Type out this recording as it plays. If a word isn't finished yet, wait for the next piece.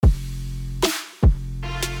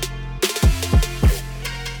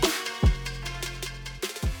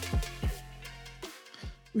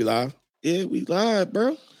We live? Yeah, we live,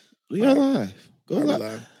 bro. We are live. Go Are we live.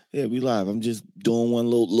 live? Yeah, we live. I'm just doing one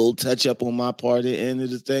little touch up on my part at the end of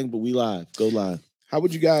the thing, but we live. Go live. How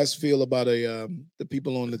would you guys feel about the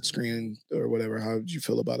people on the screen or whatever? How would you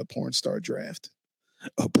feel about a porn star draft?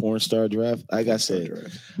 A porn star draft? Like I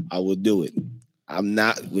said, I would do it. I'm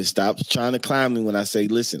not. Stop trying to clown me when I say,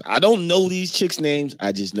 listen, I don't know these chicks' names.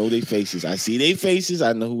 I just know their faces. I see their faces.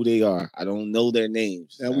 I know who they are. I don't know their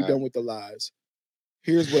names. Now we're done with the lies.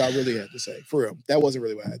 Here's what I really had to say. For real. That wasn't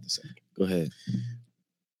really what I had to say. Go ahead.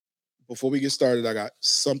 Before we get started, I got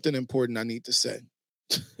something important I need to say.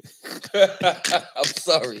 I'm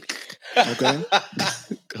sorry. Okay.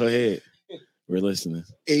 Go ahead. We're listening.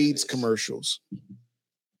 AIDS commercials.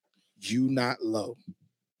 You not low.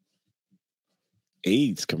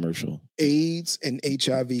 AIDS commercial. AIDS and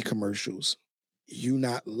HIV commercials. You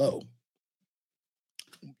not low.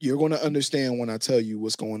 You're going to understand when I tell you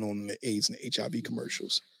what's going on in the AIDS and HIV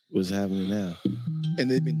commercials. What's happening now?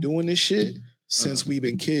 And they've been doing this shit since we've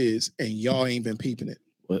been kids, and y'all ain't been peeping it.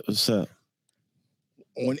 What's up?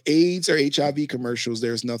 On AIDS or HIV commercials,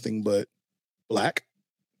 there's nothing but Black,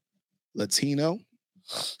 Latino,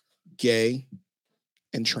 gay,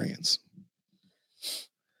 and trans.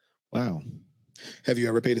 Wow. Have you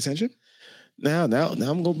ever paid attention? Now I'm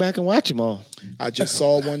gonna go back and watch them all. I just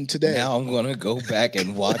saw one today. Now I'm gonna go back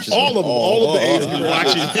and watch all of them. All of the AIDS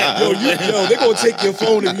watching. Yo, they're gonna take your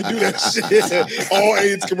phone if you do that shit. All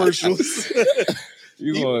AIDS commercials.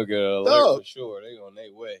 You're gonna get a alert for sure. They on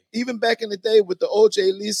their way. Even back in the day with the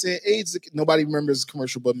OJ, Lisa, and AIDS, nobody remembers the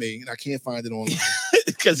commercial but me, and I can't find it online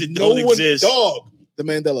because it don't exist. Dog, the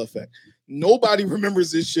Mandela effect. Nobody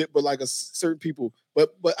remembers this shit, but like certain people.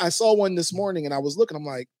 But I saw one this morning, and I was looking. I'm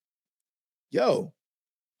like, yo,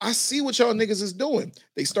 I see what y'all niggas is doing.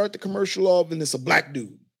 They start the commercial off, and it's a black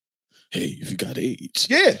dude. Hey, if you got AIDS.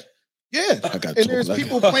 Yeah. I got and there's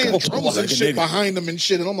people playing drums and shit behind them and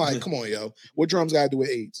shit. And I'm like, come on, yo. What drums got to do with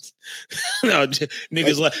AIDS? No,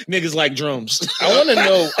 niggas like drums. I want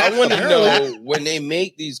to know when they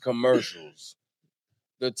make these commercials,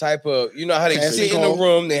 the type of, you know how they sit in the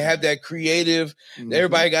room, they have that creative,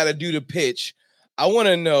 everybody got to do the pitch. I want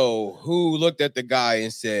to know who looked at the guy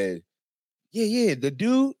and said, yeah, the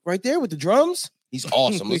dude right there with the drums, he's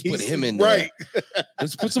awesome. Let's put him in there. Right.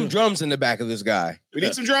 Let's put some drums in the back of this guy. We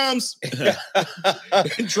need some drums.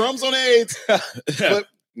 Drums on AIDS. But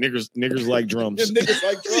niggas like drums. Niggas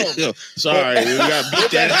like drums. Yo, sorry, we gotta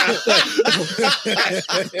bleep that out.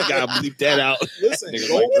 Gotta bleep that out. Listen, niggas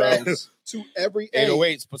go like drums. To every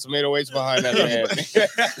 808s. Put some 808s behind that man.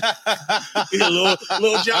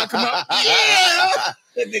 little John come up. Yeah.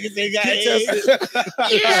 That nigga say got AIDS.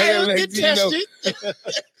 Yeah, get tested.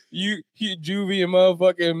 You Juvie and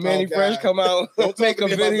motherfucking Manny Fresh come out, don't make a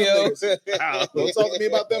video. Don't talk to me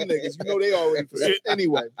about them niggas. You know they already for that.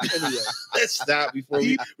 Anyway. Let's stop before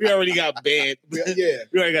we already got banned. Yeah.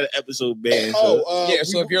 We already got an episode banned. So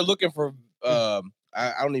if you're looking for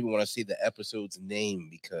I don't even want to see the episode's name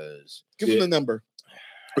because give them the number.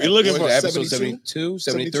 You're looking for episode 72,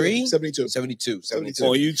 73? 72. On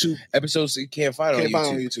YouTube. Episodes you can't find on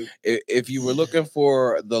YouTube. If you were looking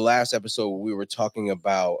for the last episode where we were talking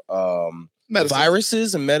about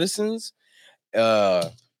viruses and medicines,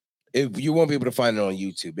 if you won't be able to find it on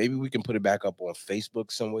YouTube, maybe we can put it back up on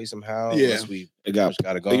Facebook some way, somehow. Yeah. It got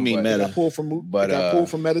to go. You mean Meta? Got pulled from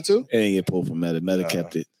Meta too? It didn't get pulled from Meta. Meta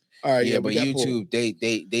kept it. All right, yeah, but YouTube, they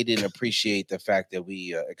didn't appreciate the fact that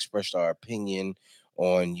we expressed our opinion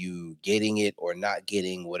on you getting it or not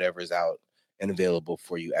getting whatever's out and available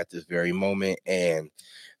for you at this very moment. And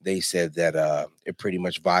they said that it pretty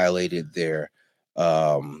much violated their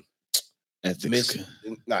ethics.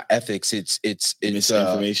 Not ethics, it's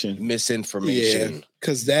misinformation. Yeah,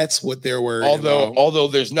 because that's what they're worried although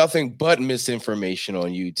there's nothing but misinformation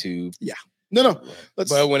on YouTube. Yeah. No.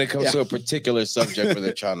 But when it comes to a particular subject where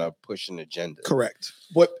they're trying to push an agenda. Correct.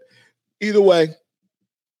 But either way,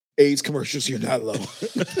 AIDS commercials, you're not low.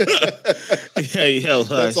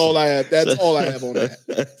 That's all I have. That's all I have on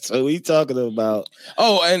that. So we talking about.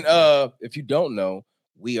 Oh, and if you don't know,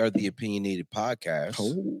 we are the Opinionated Podcast.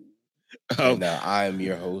 And I am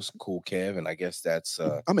your host, Cool Kev, and I guess that's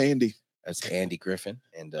I'm Andy. That's Andy Griffin.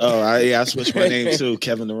 And I switched my name to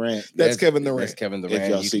Kevin Durant. That's Kevin Durant. That's Kevin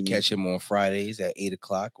Durant. You can catch him on Fridays at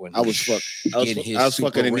 8:00 when I was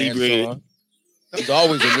fucking inebriated. He's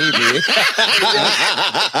always inebriated.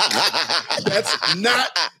 That's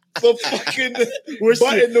not the fucking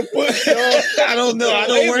button to put, yo. I don't know. I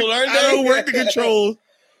don't work the control.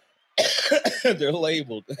 They're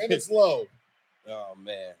labeled. And it's low. Oh,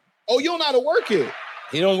 man. Oh, you don't know how to work it.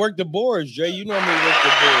 He don't work the boards, Jay. You normally work the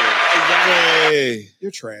boards. everybody.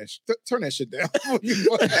 You're trash. Turn that shit down.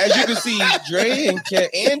 As you can see, Dre and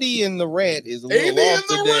Andy in the rant is a little off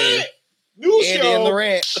today. Rant. New Andy show. in the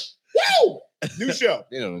rant. Woo! New show.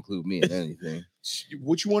 They don't include me in anything.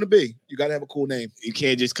 What you want to be? You got to have a cool name. You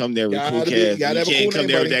can't just come there with cool You Kev. gotta have a You can't cool come name,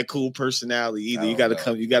 there with buddy. that cool personality either. You No, gotta no.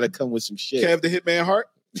 come. You gotta come with some shit. Kev the Hitman Hart.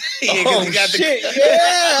 Shit. Yeah,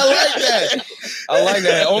 I like that. I like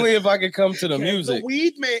that. Only if I could come to the Kev music. The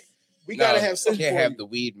Weed Man. We gotta have something. Can't for have you. the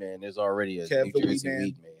Weed Man. There's already a Kev New the Jersey Weed Man.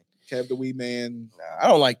 Weed Man. Kev the Weed Man. Nah, I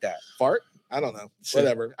don't like that. Fart. I don't know.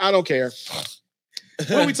 Whatever. I don't care.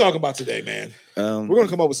 What are we talking about today, man? We're gonna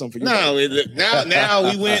come up with something for you. Now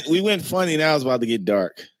we went funny. Now it's about to get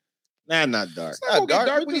dark. Nah, not dark. It's not gonna get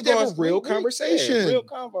dark. We need to have a real conversation. Yeah, real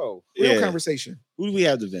convo. Real Yeah. conversation. Who do we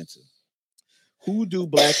have to vent to? Who do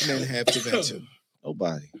black men have to vent to?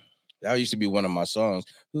 Nobody. That used to be one of my songs.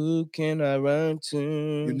 Who can I run to?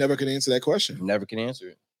 You never could answer that question. Never can answer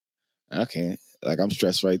it. I can't. Like I'm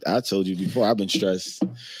stressed. Right. I told you before. I've been stressed.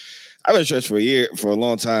 I've been stressed for a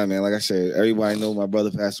long time, man. Like I said, everybody know my brother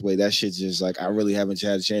passed away. That shit's just like I really haven't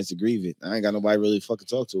had a chance to grieve it. I ain't got nobody really fucking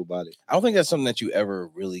talk to about it. I don't think that's something that you ever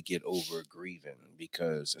really get over grieving,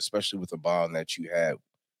 because especially with the bond that you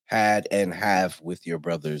had and have with your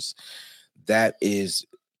brothers, that is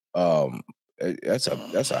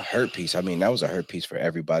that's a hurt piece. I mean, that was a hurt piece for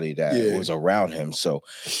everybody that was around him. So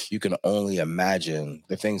you can only imagine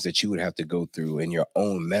the things that you would have to go through in your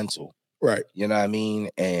own mental. Right. You know what I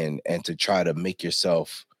mean? And to try to make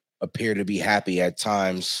yourself appear to be happy at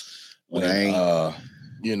times when times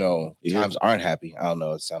aren't happy. I don't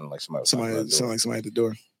know. It sounded like somebody at the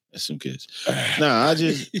door. That's some kids. I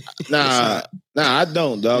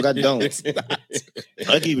don't, dog. I don't.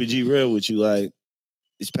 I keep it G real with you. Like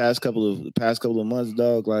this past couple of months,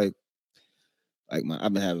 dog. Like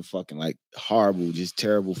I've been having fucking like horrible, just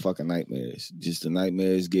terrible fucking nightmares. Just the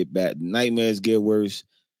nightmares get bad. The nightmares get worse.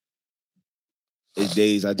 It's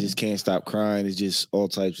days I just can't stop crying. It's just all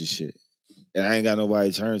types of shit. And I ain't got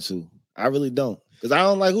nobody to turn to. I really don't. Because I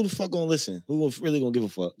don't like who the fuck gonna listen? Who really gonna give a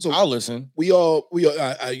fuck? So I'll listen. We all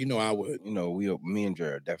I would. Me and Dre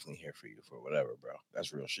are definitely here for you for whatever, bro.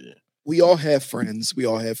 That's real shit. We all have friends. We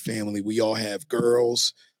all have family. We all have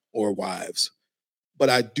girls or wives. But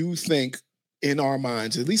I do think in our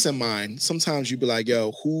minds, at least in mine, sometimes you be like,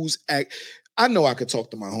 yo, I know I could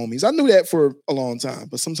talk to my homies. I knew that for a long time,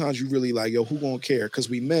 but sometimes you really like, yo, who gonna care? Because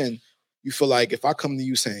we men, you feel like if I come to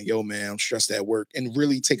you saying, yo, man, I'm stressed at work, and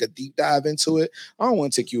really take a deep dive into it, I don't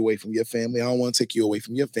want to take you away from your family. I don't want to take you away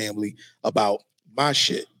from your family about my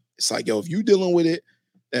shit. It's like, yo, if you dealing with it,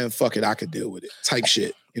 then fuck it, I could deal with it. Type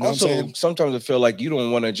shit. You know also, what I'm saying? Sometimes I feel like you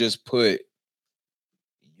don't want to just put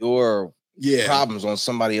your problems on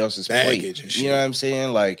somebody else's baggage plate. And shit. You know what I'm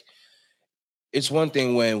saying? Like, it's one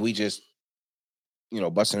thing when we just,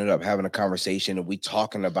 busting it up, having a conversation, and we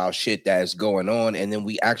talking about shit that's going on, and then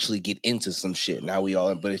we actually get into some shit. Now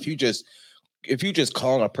but if you just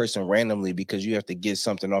call a person randomly because you have to get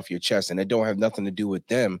something off your chest and it don't have nothing to do with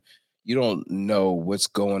them, you don't know what's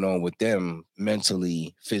going on with them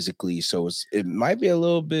mentally, physically. So it might be a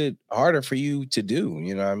little bit harder for you to do.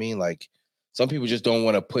 You know what I mean? Like, some people just don't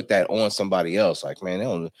want to put that on somebody else. Like,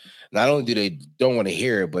 man, not only do they don't want to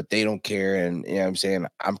hear it, but they don't care. And you know what I'm saying?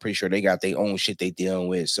 I'm pretty sure they got their own shit they dealing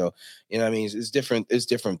with. So, you know what I mean? It's different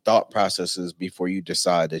thought processes before you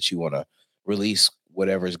decide that you want to release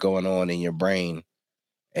whatever's going on in your brain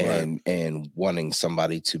and wanting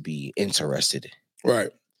somebody to be interested. Right.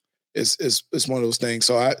 It's one of those things.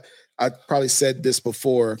 So I probably said this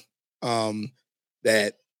before,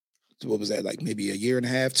 that, what was that, like maybe a year and a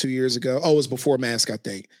half, 2 years ago? Oh, it was before Mask, I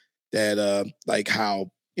think. That like how,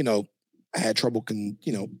 I had trouble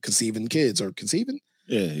conceiving kids or conceiving.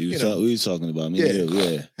 Yeah, we was talking about me.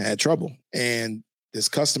 Yeah. I had trouble. And this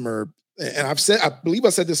customer, and I believe I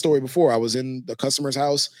said this story before. I was in the customer's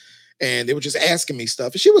house and they were just asking me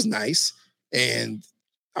stuff. And she was nice. And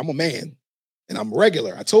I'm a man. And I'm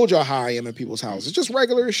regular. I told y'all how I am in people's houses. Just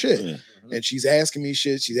regular as shit. Yeah. And she's asking me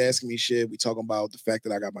shit. We talking about the fact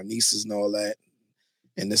that I got my nieces and all that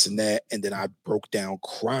and this and that. And then I broke down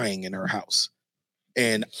crying in her house.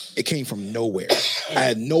 And it came from nowhere. I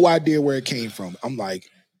had no idea where it came from. I'm like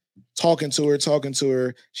talking to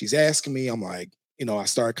her. She's asking me. I'm like, I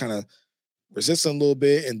start kind of resisting a little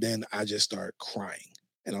bit. And then I just start crying.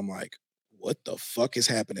 And I'm like, what the fuck is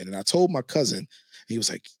happening? And I told my cousin,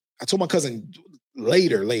 I told my cousin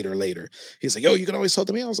later. He's like, yo, you can always talk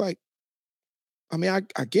to me. I was like, I mean, I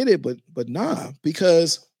get it, but nah,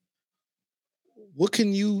 because what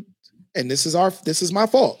can you, and this is my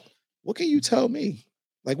fault. What can you tell me?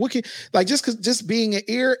 Like, just being an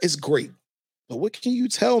ear is great, But what can you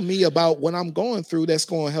tell me about what I'm going through that's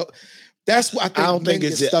going to help? That's what I think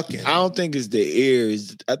it's stuck in. I don't think it's the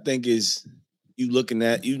ears. I think it's you looking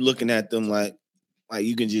at them like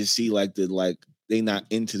you can just see they not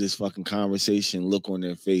into this fucking conversation, look on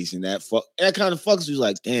their face, and that kind of fucks you.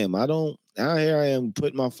 Like, damn, now here I am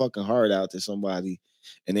putting my fucking heart out to somebody,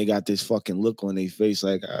 and they got this fucking look on their face,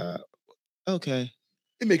 like, okay.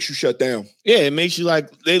 It makes you shut down. Yeah, it makes you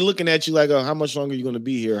like they looking at you like, oh, how much longer are you gonna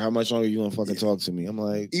be here? How much longer are you gonna fucking talk to me? I'm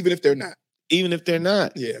like, even if they're not.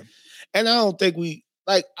 Yeah. And I don't think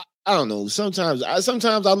I don't know. Sometimes I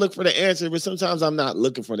look for the answer, but sometimes I'm not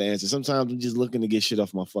looking for the answer. Sometimes I'm just looking to get shit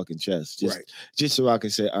off my fucking chest. Just so I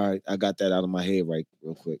can say, all right, I got that out of my head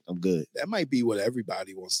real quick. I'm good. That might be what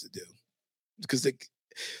everybody wants to do. Because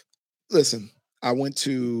listen, I went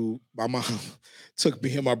to my mom took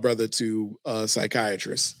me and my brother to a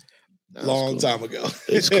psychiatrist long time ago.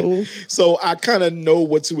 It's cool. So I kind of know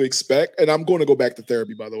what to expect. And I'm going to go back to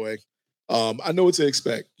therapy, by the way. I know what to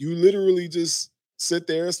expect. You literally just sit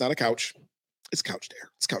there. It's not a couch. It's couch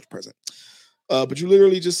there. It's couch present. But you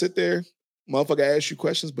literally just sit there. Motherfucker asks you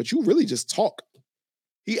questions, but you really just talk.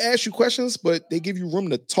 He asks you questions, but they give you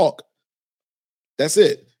room to talk. That's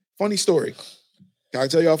it. Funny story. Can I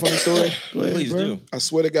tell y'all a funny story? Please do. I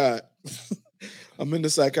swear to God. I'm in the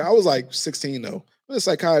psychiatrist. I was like 16 though. I'm in the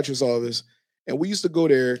psychiatrist's office, and we used to go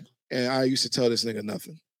there, and I used to tell this nigga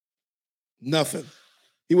nothing. Nothing.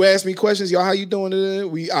 He would ask me questions. Y'all, how you doing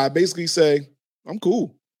today? I basically say, I'm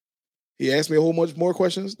cool. He asked me a whole bunch more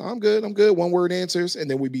questions. I'm good. One word answers,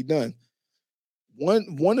 and then we be done.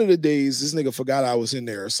 One of the days, this nigga forgot I was in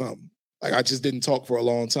there or something. Like I just didn't talk for a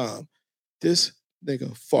long time. This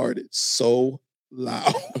nigga farted so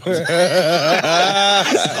loud. I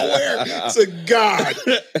swear to God.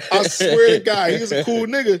 I swear to God. He was a cool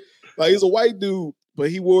nigga. Like he's a white dude, but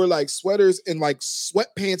he wore like sweaters and like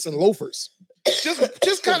sweatpants and loafers.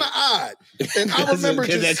 Just kind of odd. And I remember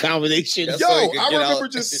just that combination. Yo, I remember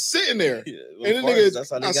just sitting there. And the nigga,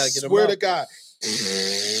 I swear to God.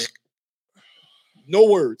 No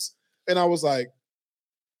words. And I was like,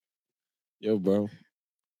 yo, bro.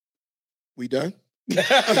 We done? We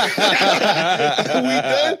done?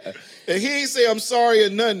 And he ain't say I'm sorry or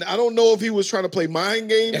nothing. I don't know if he was trying to play mind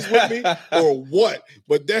games with me or what,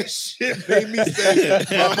 but that shit made me say,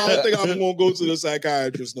 Mom, I don't think I'm gonna go to the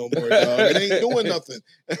psychiatrist no more, dog. It ain't doing nothing.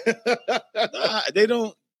 They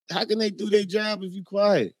don't. How can they do their job if you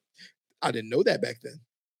quiet? I didn't know that back then.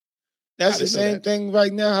 That's the same thing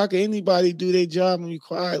right now. How can anybody do their job when you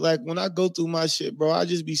quiet? Like when I go through my shit, bro, I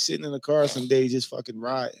just be sitting in the car some days just fucking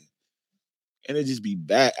riding. And it just be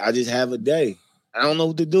back. I just have a day. I don't know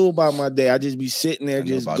what to do about my day. I just be sitting there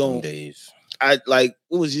just going. Days. It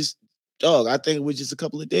was just, dog, I think it was just a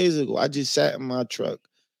couple of days ago. I just sat in my truck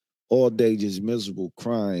all day just miserable,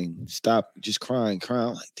 crying, crying.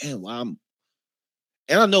 I'm like, damn,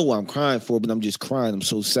 and I know what I'm crying for, but I'm just crying. I'm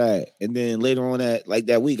so sad. And then later on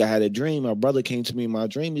that week, I had a dream. My brother came to me in my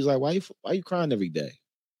dream. He's like, why you crying every day?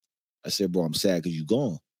 I said, bro, I'm sad because you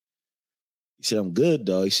gone. He said, I'm good,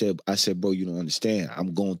 dog. I said, bro, you don't understand.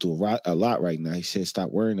 I'm going through a lot right now. He said,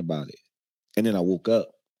 stop worrying about it. And then I woke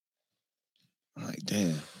up. I'm like,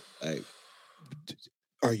 damn. Like,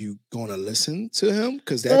 are you going to listen to him?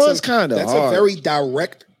 Because that's kind of hard. That's a very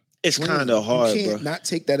direct. It's kind of hard, you can't bro. Not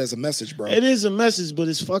take that as a message, bro. It is a message, but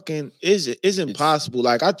it's fucking it's impossible.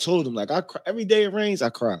 Like I told him, like every day it rains,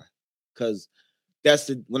 I cry. Because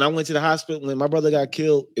when I went to the hospital, when my brother got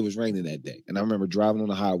killed, it was raining that day. And I remember driving on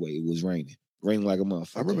the highway, it was raining like a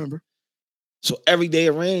motherfucker. I remember. So every day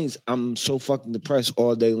it rains, I'm so fucking depressed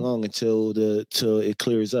all day long until it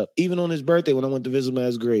clears up. Even on his birthday, when I went to visit him at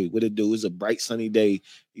his grave, what it do? It was a bright sunny day.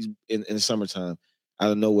 He's in the summertime. Out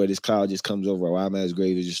of nowhere, this cloud just comes over. While I'm at his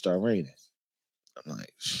grave, it just start raining. I'm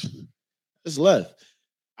like, it's left.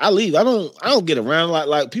 I leave. I don't get around a lot.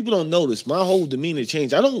 Like people don't notice. My whole demeanor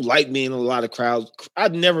changed. I don't like being in a lot of crowds. I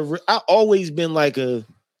always been like a.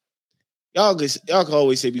 Y'all can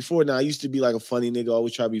always say before now. I used to be like a funny nigga.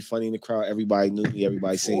 Always try to be funny in the crowd. Everybody knew me.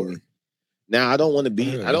 Everybody seen me. Now I don't want to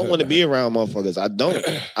be. I don't want to be around motherfuckers. I don't.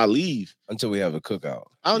 I leave until we have a cookout.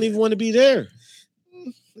 I don't even want to be there.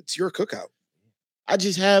 It's your cookout. I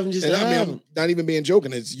just have them. I'm not even being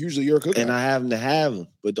joking. It's usually your cookout. And I have them to have them.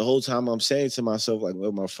 But the whole time I'm saying to myself, like,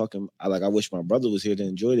 well, I wish my brother was here to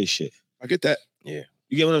enjoy this shit. I get that. Yeah.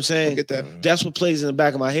 You get what I'm saying? I get that. That's what plays in the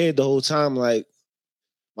back of my head the whole time. Like,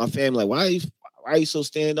 my family, like, why are you so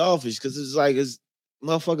standoffish? Because it's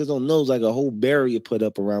motherfuckers don't know. It's like a whole barrier put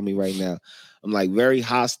up around me right now. I'm like very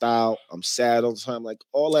hostile. I'm sad all the time. Like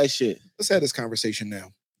all that shit. Let's have this conversation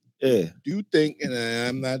now. Yeah. Do you think, and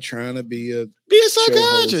I'm not trying to be a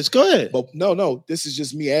psychiatrist. Go ahead. But no, this is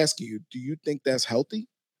just me asking you. Do you think that's healthy?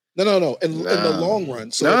 No. In the long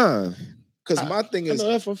run. So, because my thing is, I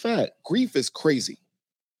know that for a fact. Grief is crazy.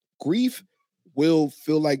 Grief will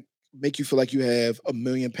make you feel like you have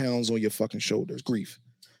 1,000,000 pounds on your fucking shoulders. Grief,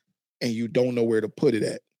 and you don't know where to put it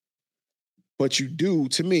at. But you do,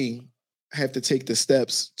 to me, have to take the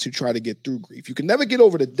steps to try to get through grief. You can never get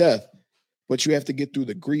over the death, but you have to get through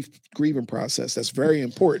the grieving process. That's very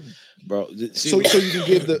important, bro. So you can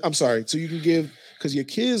give so you can give, because your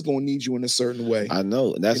kid's gonna need you in a certain way. I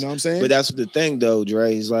know. You know what I'm saying? But that's the thing, though,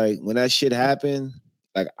 Dre. Is like when that shit happened,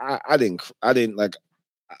 like I didn't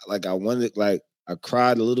like I wanted, like I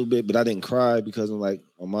cried a little bit, but I didn't cry because of like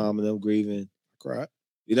my mom and them grieving. Cried.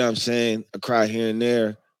 You know what I'm saying? I cried here and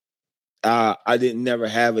there. I didn't never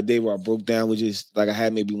have a day where I broke down. With just like I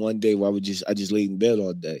had maybe one day where I just laid in bed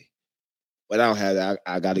all day. But I don't have that.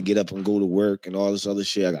 I got to get up and go to work and all this other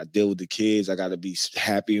shit. I got to deal with the kids. I got to be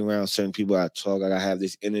happy around certain people. I talk. I got to have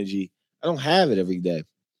this energy. I don't have it every day.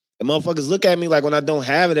 And motherfuckers look at me like when I don't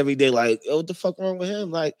have it every day, like, oh, what the fuck wrong with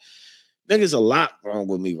him? Like, niggas, a lot wrong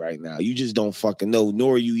with me right now. You just don't fucking know,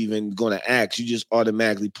 nor are you even going to ask. You just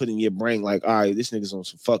automatically put in your brain like, all right, this nigga's on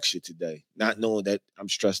some fuck shit today. Not knowing that I'm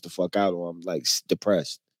stressed the fuck out or I'm like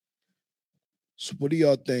depressed. So what do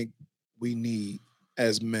y'all think we need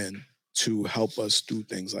as men to help us do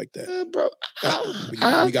things like that? Bro,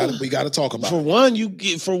 we gotta talk about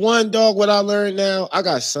it. For one, dog, what I learned now, I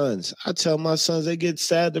got sons. I tell my sons, they get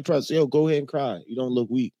sad, depressed. Yo, go ahead and cry. You don't look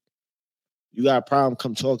weak. You got a problem,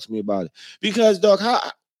 come talk to me about it. Because, dog,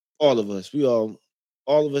 all of us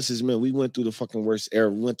as men, we went through the fucking worst era.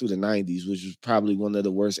 We went through the 90s, which was probably one of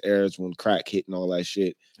the worst eras when crack hit and all that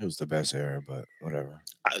shit. It was the best era, but whatever.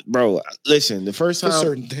 Bro, listen, the first time... For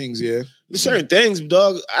certain things, yeah. Certain things,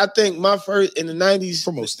 dog. I think my first, in the 90s...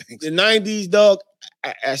 For most things. The 90s, dog,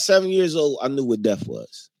 at 7 years old, I knew what death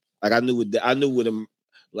was. Like, I knew what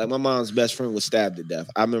like, my mom's best friend was stabbed to death.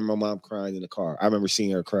 I remember my mom crying in the car. I remember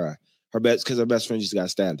seeing her cry. Because her best friend just got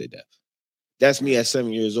stabbed to death. That's me at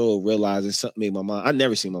 7 years old realizing something made my mom. I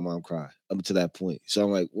never seen my mom cry up to that point. So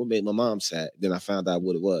I'm like, what made my mom sad? Then I found out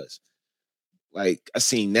what it was. Like, I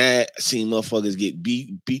seen that. I seen motherfuckers get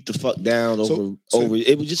beat the fuck down over.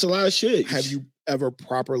 It was just a lot of shit. Have you ever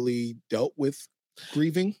properly dealt with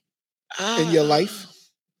grieving in your life?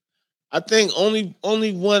 I think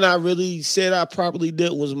only one I really said I properly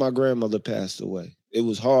did was my grandmother passed away. It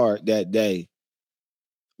was hard that day.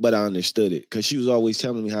 But I understood it because she was always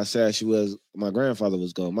telling me how sad she was. My grandfather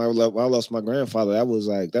was gone. I lost my grandfather. That was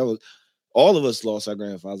all of us lost our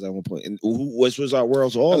grandfathers at one point. And which was our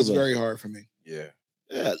world. So all of us. That was very hard for me. Yeah.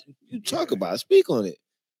 Yeah. You talk about it. Speak on it.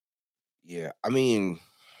 Yeah. I mean,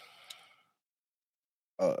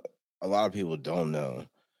 a lot of people don't know,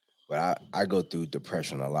 but I go through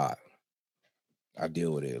depression a lot. I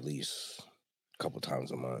deal with it at least a couple times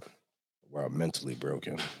a month where I'm mentally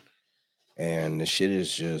broken. And the shit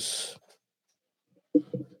is just,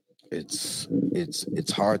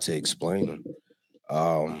 it's hard to explain.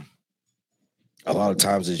 A lot of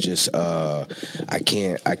times it's just I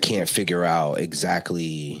can't figure out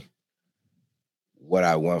exactly what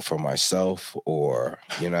I want for myself, or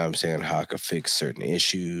you know what I'm saying, how I could fix certain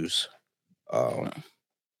issues.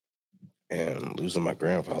 And losing my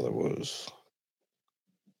grandfather was.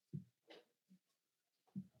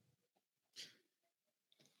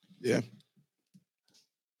 Yeah.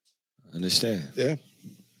 Understand. Yeah.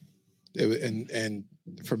 And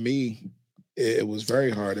for me, it was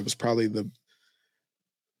very hard. It was probably the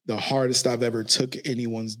hardest I've ever took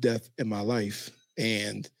anyone's death in my life.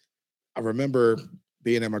 And I remember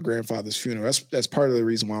being at my grandfather's funeral. That's part of the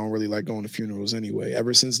reason why I don't really like going to funerals anyway.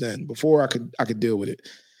 Ever since then, before I could deal with it.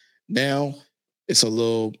 Now it's a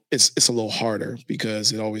little harder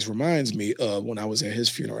because it always reminds me of when I was at his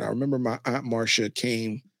funeral. And I remember my Aunt Marcia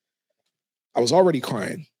came. I was already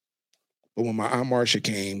crying. But when my Aunt Marcia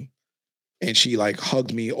came and she like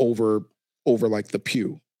hugged me over like the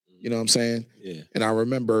pew, you know what I'm saying? Yeah. And I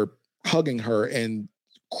remember hugging her and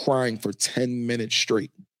crying for 10 minutes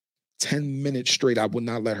straight. 10 minutes straight. I would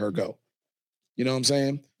not let her go. You know what I'm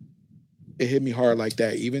saying? It hit me hard like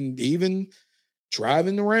that. Even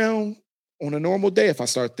driving around on a normal day, if I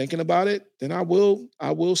start thinking about it, then I will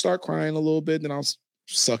start crying a little bit. Then I'll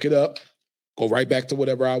suck it up. Go right back to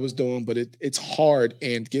whatever I was doing, but it's hard,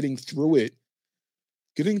 and getting through it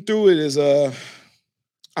is I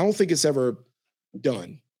don't think it's ever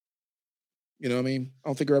done. You know what I mean? I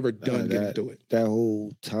don't think we're ever done getting through it. That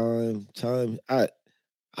whole time, I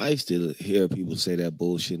used to hear people say that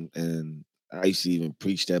bullshit, and I used to even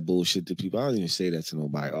preach that bullshit to people. I don't even say that to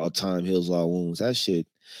nobody. All time heals all wounds. That shit.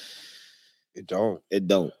 It don't. It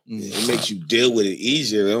don't. It makes you deal with it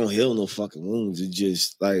easier. It don't heal no fucking wounds. It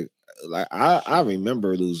just like I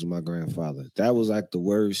remember losing my grandfather. That was like the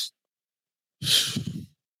worst.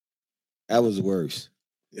 That was the worst.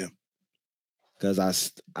 Yeah. Because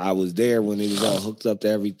I was there when it was all hooked up to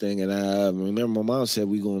everything, and I remember my mom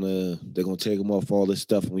said they're gonna take him off all this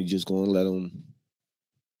stuff, and we just gonna let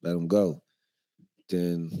him go.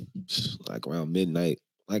 Then like around midnight,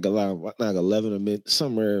 like 11 or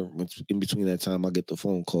somewhere in between that time, I get the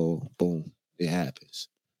phone call. Boom, it happens.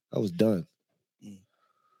 I was done.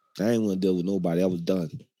 I didn't want to deal with nobody. I was done.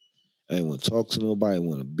 I didn't want to talk to nobody. I didn't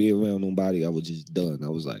want to be around nobody. I was just done. I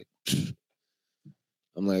was like,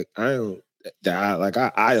 I'm like, I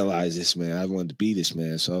idolized this man. I wanted to be this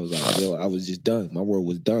man. So I was like, yo, I was just done. My world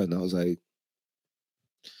was done. I was like,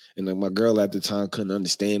 and like my girl at the time couldn't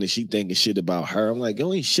understand it. She thinking shit about her. I'm like,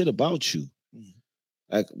 yo, ain't shit about you.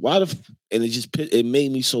 Like, why and it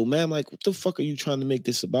made me so mad. I'm like, what the fuck are you trying to make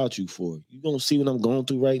this about you for? You gonna see what I'm going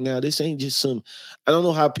through right now? This ain't just I don't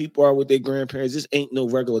know how people are with their grandparents. This ain't no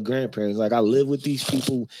regular grandparents. Like, I live with these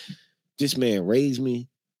people. This man raised me.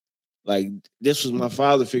 Like, this was my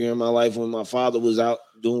father figure in my life when my father was out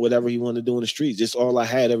doing whatever he wanted to do in the streets. Just all I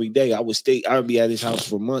had every day. I would be at his house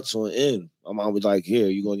for months on end. My mom was like, here,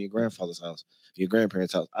 you go to your grandfather's house, your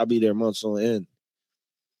grandparents' house. I'll be there months on end.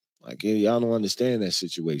 Like, yeah, y'all don't understand that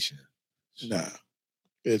situation. Nah.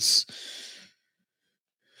 It's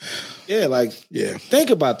Think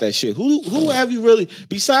about that shit. Who have you really,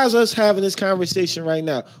 besides us having this conversation right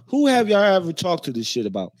now, who have y'all ever talked to this shit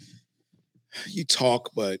about? You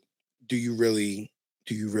talk, but do you really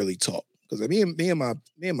talk? Because me and my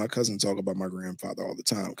cousin talk about my grandfather all the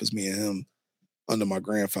time. Because me and him, under my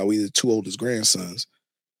grandfather, we the two oldest grandsons.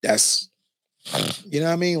 That's, you know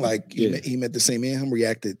what I mean? Like, he met the same. Me and him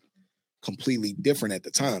reacted completely different at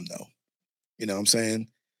the time, though. You know what I'm saying?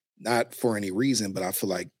 Not for any reason, but I feel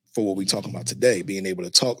like for what we're talking about today, being able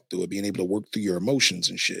to talk through it, being able to work through your emotions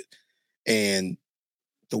and shit. And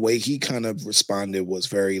the way he kind of responded was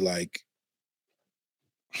very like,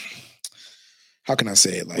 how can I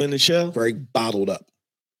say it? Like, in the show, very bottled up.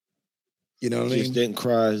 You know what I mean? Just didn't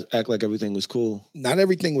cry, act like everything was cool. Not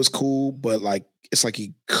everything was cool, but like, it's like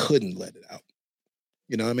he couldn't let it out.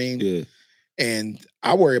 You know what I mean? Yeah. And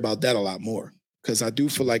I worry about that a lot more because I do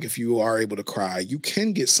feel like if you are able to cry, you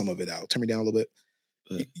can get some of it out. Turn me down a little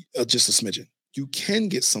bit. Just a smidgen. You can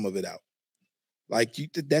get some of it out. Like,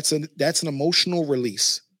 that's an emotional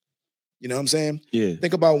release. You know what I'm saying? Yeah.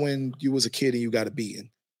 Think about when you was a kid and you got a beating.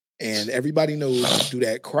 And everybody knows you do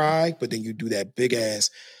that cry, but then you do that big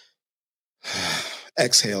ass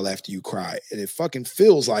exhale after you cry. And it fucking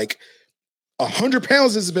feels like 100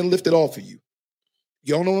 pounds has been lifted off of you.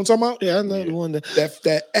 Y'all know what I'm talking about? Yeah, I know the one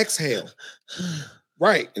that exhale.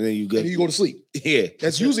 Right. And then you go to sleep. Yeah.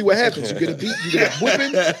 That's usually what happens. You get a beat, you get a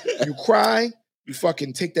whipping, you cry, you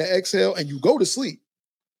fucking take that exhale, and you go to sleep.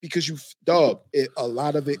 Because a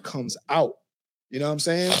lot of it comes out. You know what I'm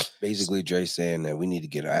saying? Basically, Dre saying that we need to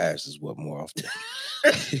get our asses whooped more often.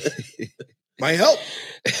 Might help.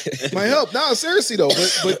 No, seriously though,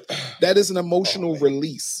 but that is an emotional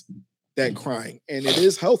release, that crying. And it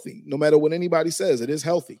is healthy. No matter what anybody says, it is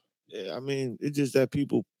healthy. Yeah, I mean, it's just that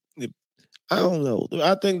people, I don't know.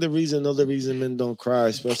 I think another reason men don't cry,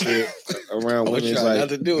 especially around women, is like, not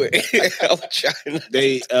to do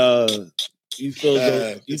it. you feel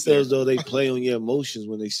as though they play on your emotions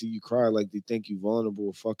when they see you cry, like they think you vulnerable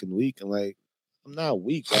or fucking weak. And like, I'm not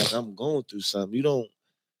weak. Like, I'm going through something. You don't,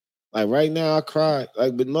 like, right now I cry.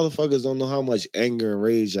 Like, but motherfuckers don't know how much anger and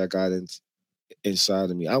rage I got inside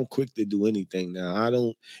of me. I'm quick to do anything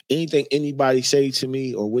now. Anything anybody say to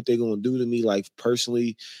me or what they're gonna do to me, like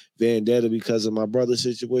personally, vendetta because of my brother's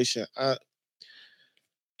situation, I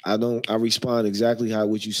respond exactly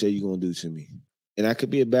what you say you're gonna do to me. And that could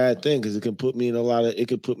be a bad thing because it could put me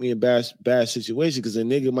in bad situations because a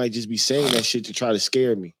nigga might just be saying that shit to try to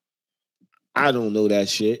scare me. I don't know that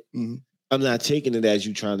shit. Mm-hmm. I'm not taking it as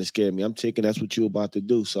you trying to scare me. I'm taking that's what you're about to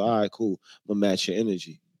do. So all right, cool. I'm gonna match your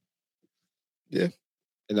energy. Yeah.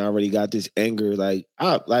 And I already got this anger,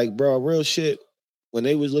 bro, real shit. When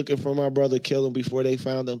they was looking for my brother, kill him before they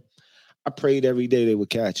found him, I prayed every day they would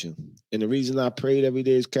catch him. And the reason I prayed every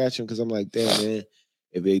day is catch him because I'm like, damn, man,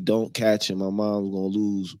 if they don't catch him, my mom's going to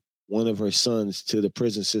lose one of her sons to the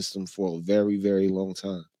prison system for a very, very long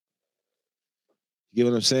time. You get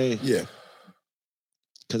what I'm saying? Yeah.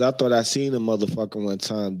 Because I thought I seen a motherfucker one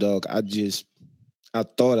time, dog. I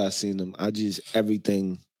thought I seen him.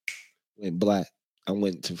 Everything went black. I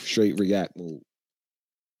went to straight react mode.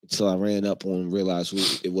 until I ran up on and realized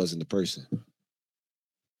it wasn't the person.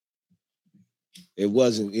 It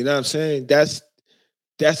wasn't, you know what I'm saying? That's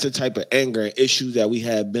the type of anger and issues that we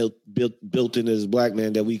have built in as black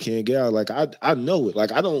man that we can't get out. Like I know it.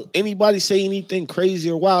 Like anybody say anything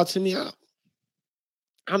crazy or wild to me,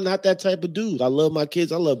 I'm not that type of dude. I love my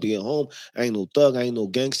kids. I love being home. I ain't no thug. I ain't no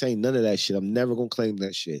gangster. I ain't none of that shit. I'm never gonna claim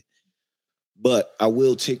that shit. But I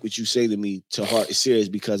will take what you say to me to heart and serious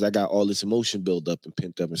because I got all this emotion built up and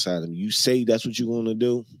pent up inside of me. You say that's what you're gonna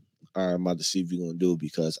do. All right, I'm about to see if you're gonna do it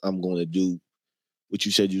because I'm gonna do what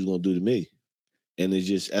you said you was gonna do to me. And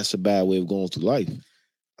that's a bad way of going through life.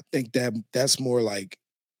 I think that's more like,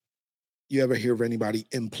 you ever hear of anybody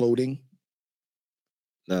imploding?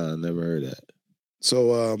 Nah, I never heard that.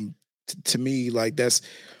 So to me, like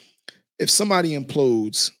if somebody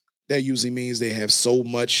implodes, that usually means they have so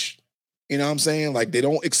much, you know what I'm saying? Like they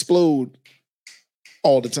don't explode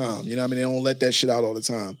all the time. You know what I mean? They don't let that shit out all the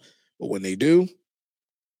time. But when they do,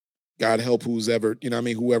 God help who's ever, you know what I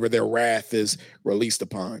mean, whoever their wrath is released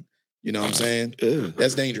upon. You know what I'm saying?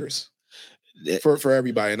 That's dangerous for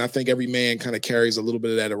everybody. And I think every man kind of carries a little bit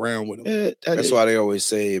of that around with him. That's why they always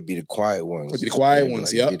say it'd be the quiet ones. It'd be the quiet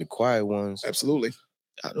ones, yeah. Be the quiet ones. Absolutely.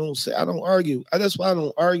 I don't argue. That's why I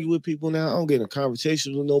don't argue with people now. I don't get in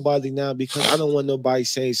conversations with nobody now because I don't want nobody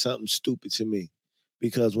saying something stupid to me.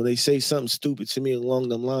 Because when they say something stupid to me along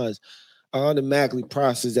them lines, I automatically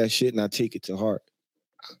process that shit and I take it to heart.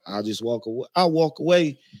 I'll just walk away. I'll walk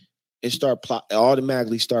away and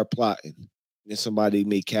automatically start plotting. Then somebody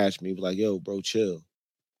may catch me, be like, yo, bro, chill.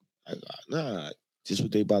 Nah, just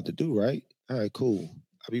what they about to do, right? All right, cool.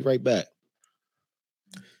 I'll be right back.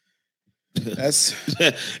 That's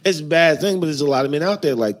it's a bad thing, but there's a lot of men out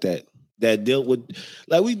there like that dealt with,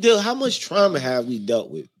 how much trauma have we dealt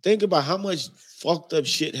with? Think about how much fucked up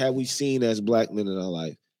shit have we seen as black men in our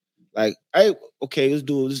life. Like, let's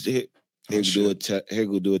do it. Here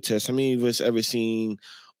go do a test. How many of us ever seen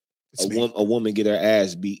a woman get her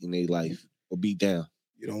ass beat in their life or beat down?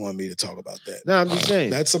 You don't want me to talk about that. No, I'm just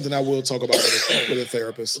saying. That's something I will talk about with a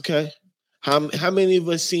therapist. Okay. How many of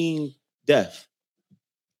us seen death?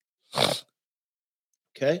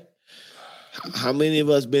 Okay. How many of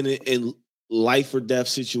us been in life or death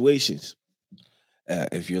situations?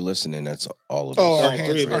 If you're listening, that's all of us. Oh, our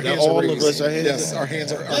hands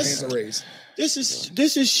are raised. This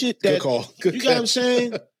is shit that good call. Good you got what I'm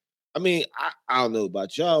saying? I mean, I don't know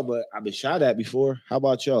about y'all, but I've been shot at before. How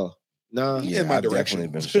about y'all? Nah, in my direction.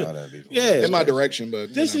 Definitely been shot at before. Yeah, in my direction,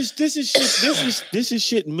 but this is shit. This is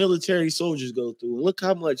shit military soldiers go through. Look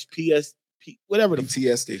how much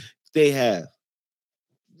PTSD they have.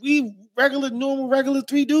 We regular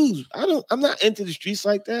 3 dudes. I'm not into the streets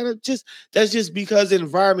like that. That's just because the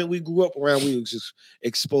environment we grew up around, we was just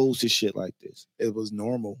exposed to shit like this. It was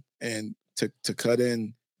normal, and to cut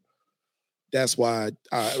in. That's why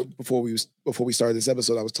before we started this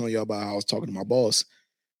episode, I was telling y'all about how I was talking to my boss,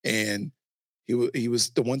 and he was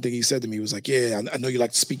the one thing he said to me was like, "Yeah, I know you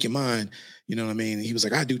like to speak your mind, you know what I mean." And he was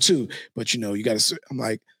like, "I do too, but you got to." I'm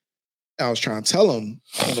like, I was trying to tell him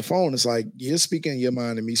on the phone, it's like you're speaking your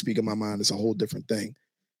mind and me speaking my mind is a whole different thing.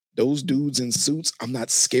 Those dudes in suits, I'm not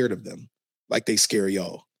scared of them like they scare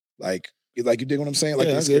y'all. Like you dig what I'm saying? Like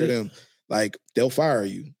they scare them. Like they'll fire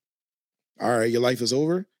you. All right, your life is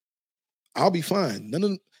over. I'll be fine.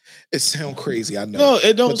 It sounds crazy, I know. No,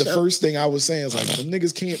 it don't. But the first thing I was saying is like, them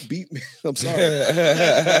niggas can't beat me. I'm sorry.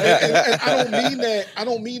 and I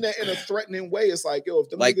don't mean that in a threatening way. It's like, yo, if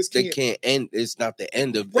the like niggas can't end, it's not the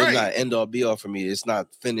end of, right. It's not end all be all for me. It's not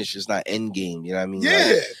finished. It's not end game. You know what I mean?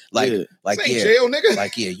 Yeah. Like jail, nigga.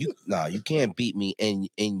 Like, yeah, you can't beat me and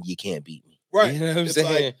you can't beat me. Right. You know what I'm it's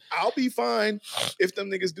saying? like, I'll be fine if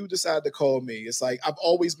them niggas do decide to call me. It's like, I've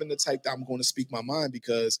always been the type that I'm going to speak my mind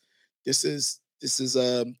because this is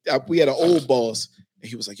we had an old boss and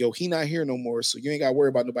he was like, yo, he not here no more. So you ain't got to worry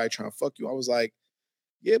about nobody trying to fuck you. I was like,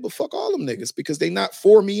 yeah, but fuck all them niggas because they not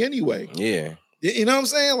for me anyway. Yeah. You know what I'm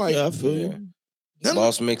saying? Like, yeah, I feel you.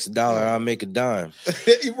 Boss makes $1, I make a dime.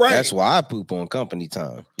 Right. That's why I poop on company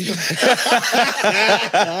time. I've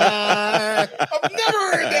never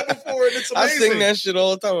heard that before, and it's amazing. I sing that shit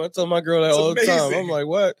all the time. I tell my girl that all the time. I'm like,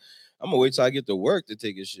 what? I'm gonna wait till I get to work to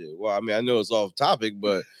take a shit. Well, I mean, I know it's off topic,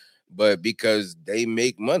 but because they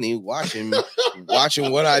make money watching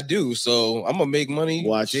what I do, so I'm gonna make money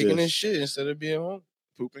taking this shit instead of being home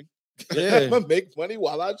pooping. Yeah, I'm gonna make money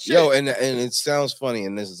while I shit. Yo, and it sounds funny,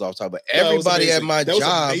 and this is off topic, but everybody at my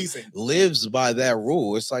job lives by that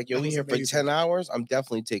rule. It's like, yo, we here for 10 hours. I'm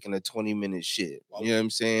definitely taking a 20-minute shit. You know what I'm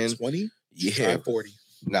saying? 20? Yeah, 40.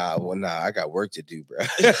 I got work to do, bro.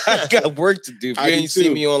 I got work to do. If you ain't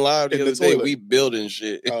see me on live the other day, we building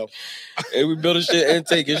shit. Oh. And we building shit and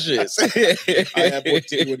taking shits. I have work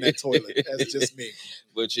to do in that toilet. That's just me.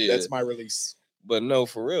 But yeah, that's my release. But no,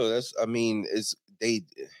 for real. It's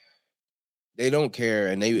they don't care,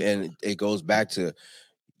 and it goes back to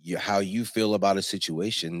how you feel about a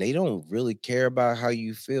situation. They don't really care about how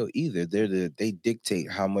you feel either. They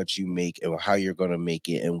dictate how much you make and how you're going to make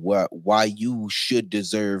it and why you should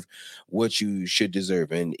deserve what you should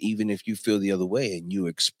deserve. And even if you feel the other way and you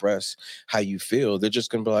express how you feel, they're just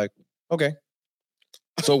going to be like, okay,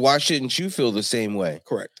 so why shouldn't you feel the same way?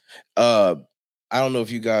 Correct. I don't know if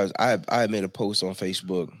you guys, I made a post on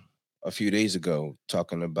Facebook a few days ago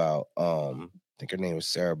talking about, I think her name was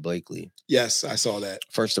Sarah Blakely. Yes, I saw that.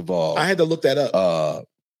 First of all, I had to look that up.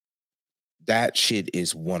 That shit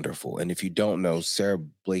is wonderful. And if you don't know, Sarah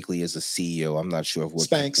Blakely is a CEO. I'm not sure of what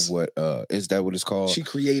Spanx. What is that what it's called? She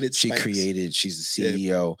created Spanx. She's the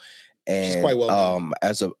CEO. Yeah. And she's quite well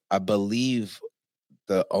I believe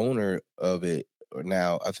the owner of it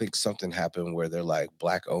now, I think something happened where they're like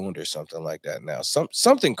black owned or something like that now.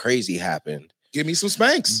 Something crazy happened. Give me some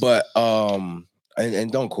Spanx. But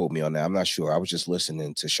and don't quote me on that. I'm not sure. I was just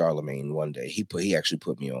listening to Charlemagne one day. He actually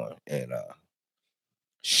put me on, and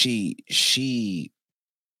she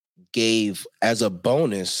gave as a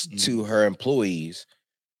bonus to her employees,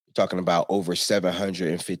 talking about over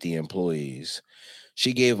 750 employees.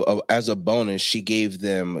 She gave as a bonus, she gave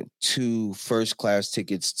them 2 first-class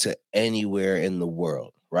tickets to anywhere in the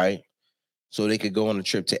world, right? So they could go on a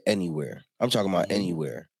trip to anywhere. I'm talking about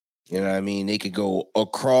anywhere. You know what I mean? They could go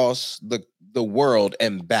across the world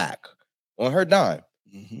and back on her dime.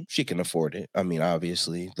 Mm-hmm. She can afford it. I mean,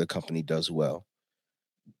 obviously, the company does well.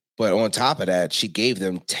 But on top of that, she gave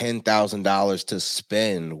them $10,000 to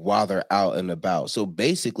spend while they're out and about. So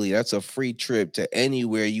basically, that's a free trip to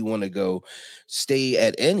anywhere you want to go, stay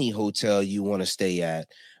at any hotel you want to stay at,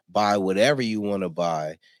 buy whatever you want to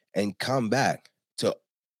buy, and come back to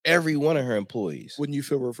every one of her employees. Wouldn't you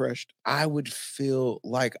feel refreshed? I would feel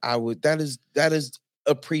like I would. That is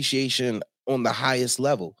appreciation on the highest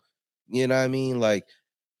level. You know what I mean? Like,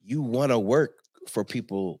 you want to work for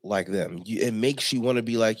people like them. It makes you want to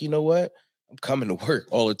be like, you know what? I'm coming to work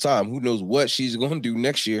all the time. Who knows what she's going to do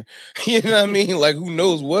next year? You know what I mean? Like, who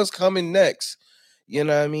knows what's coming next? You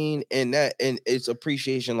know what I mean? And it's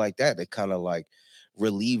appreciation like that kind of like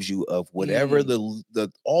relieves you of whatever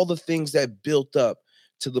the all the things that built up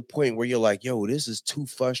to the point where you're like, yo, this is too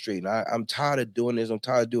frustrating. I'm tired of doing this. I'm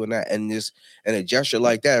tired of doing that. And a gesture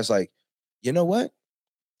like that is like, you know what?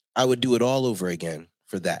 I would do it all over again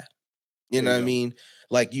for that. You know what I mean?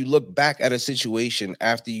 Like, you look back at a situation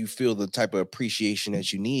after you feel the type of appreciation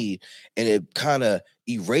that you need, and it kind of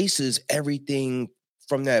erases everything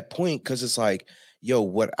from that point, because it's like, yo,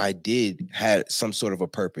 what I did had some sort of a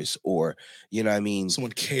purpose, or, you know what I mean?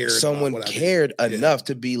 Someone cared. Someone cared enough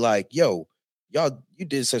to be like, yo, y'all, you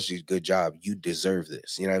did such a good job. You deserve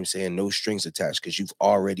this. You know what I'm saying? No strings attached, because you've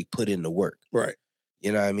already put in the work. Right.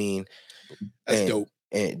 You know what I mean? That's dope.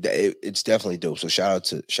 And it's definitely dope. So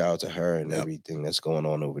shout out to her and everything that's going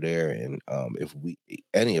on over there. And if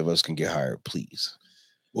any of us can get hired, please.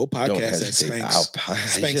 We'll podcast at Spanx.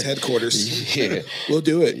 Spanx headquarters. Yeah, we'll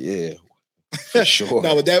do it. Yeah, for sure.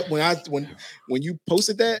 No, with that, when you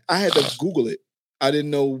posted that, I had to Google it. I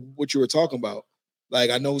didn't know what you were talking about. Like,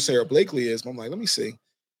 I know Sarah Blakely is, but I'm like, let me see.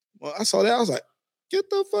 Well, I saw that. I was like, get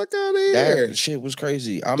the fuck out of here. That shit was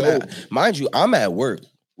crazy. Mind you, I'm at work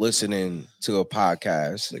listening to a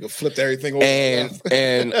podcast. Nigga flipped everything over.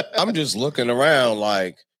 And I'm just looking around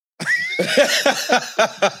like,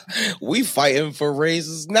 we fighting for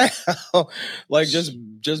raises now. Like,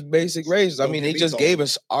 just basic raises. I mean, they just gave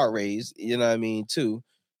us our raise, you know what I mean, too.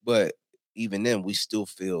 But even then, we still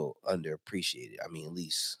feel underappreciated. I mean, at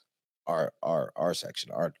least our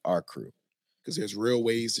section, our crew. Because there's real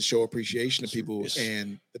ways to show appreciation to people,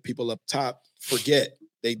 and the people up top forget.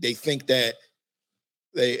 They think that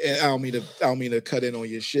I don't mean to cut in on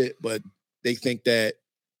your shit, but they think that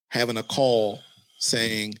having a call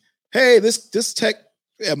saying, hey, this tech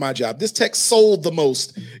at my job, this tech sold the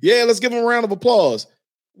most. Yeah, let's give him a round of applause.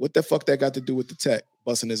 What the fuck that got to do with the tech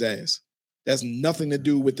busting his ass? That's nothing to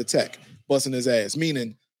do with the tech busting his ass.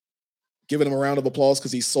 Meaning, giving him a round of applause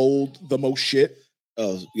because he sold the most shit.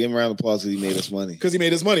 Oh, give him a round of applause because he made us money. Because he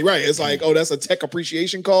made us money, right? It's like, oh, that's a tech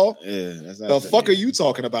appreciation call. Yeah, that's not the fuck are you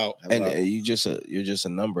talking about? And you're just a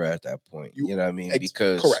number at that point. You know what I mean?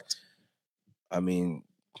 Because correct. I mean,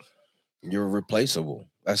 you're replaceable.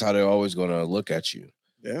 That's how they're always going to look at you.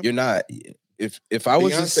 Yeah. You're not. If I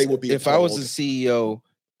was a CEO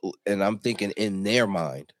and I'm thinking in their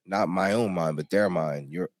mind, not my own mind, but their mind,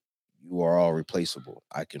 you are all replaceable.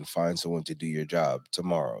 I can find someone to do your job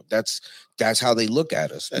tomorrow. That's how they look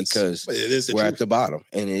at us, because we're at the bottom.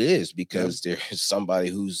 And it is, because there's somebody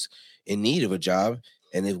who's in need of a job.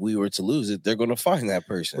 And if we were to lose it, they're going to find that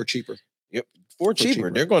person for cheaper. Yep. For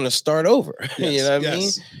cheaper. They're going to start over. Yes, you know what I mean?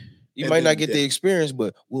 You might not get the experience,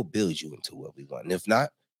 but we'll build you into what we want. And if not,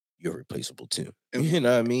 you're replaceable too. And, you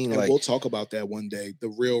know what I mean? And we'll talk about that one day. The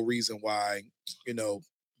real reason why,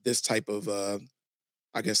 this type of,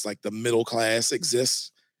 I guess, like the middle class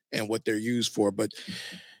exists and what they're used for. But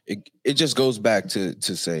it just goes back to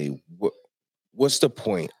say, what's the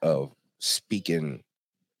point of speaking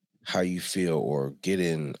how you feel or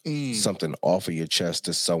getting something off of your chest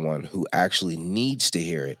to someone who actually needs to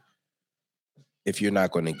hear it, if you're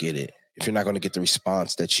not going to get it, if you're not going to get the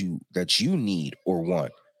response that you need or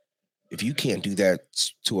want? If you can't do that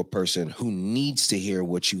to a person who needs to hear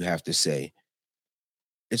what you have to say,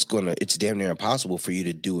 it's damn near impossible for you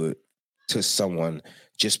to do it to someone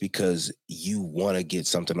just because you want to get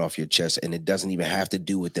something off your chest, and it doesn't even have to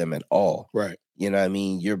do with them at all. Right. You know what I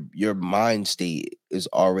mean? Your mind state is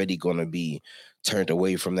already going to be turned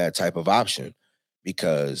away from that type of option,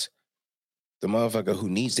 because the motherfucker who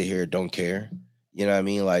needs to hear it don't care. You know what I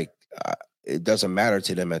mean? Like, it doesn't matter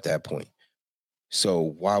to them at that point. So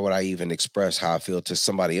why would I even express how I feel to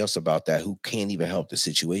somebody else about that who can't even help the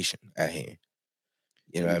situation at hand?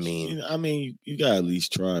 You know what I mean? I mean, you gotta at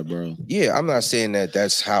least try, bro. Yeah, I'm not saying that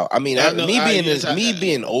that's how. I mean,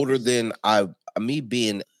 being older than me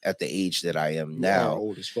being at the age that I am now,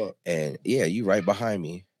 old as fuck. And yeah, you right behind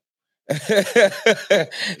me. You know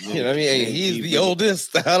what I mean? He's the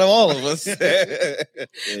oldest out of all of us. Just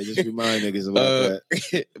remind niggas about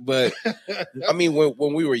that. But I mean,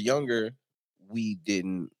 when we were younger, we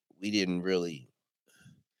didn't really,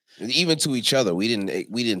 even to each other, we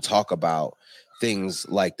didn't talk about things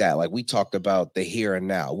like that. Like, we talked about the here and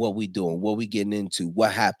now, what we doing, what we getting into,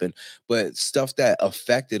 what happened, but stuff that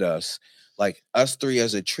affected us, like us three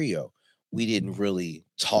as a trio, we didn't really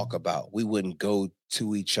talk about. We wouldn't go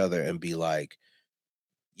to each other and be like,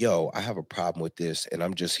 yo, I have a problem with this, and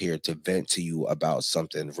I'm just here to vent to you about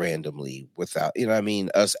something randomly without, you know what I mean?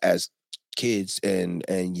 Us as kids and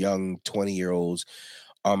young 20-year-olds,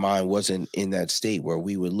 our mind wasn't in that state where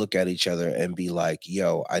we would look at each other and be like,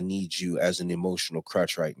 yo, I need you as an emotional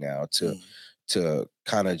crutch right now to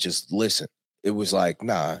kind of just listen. It was like,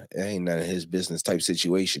 nah, it ain't none of his business type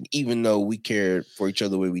situation. Even though we cared for each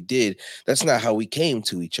other the way we did, that's not how we came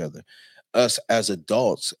to each other. Us as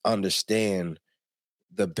adults understand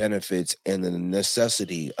the benefits and the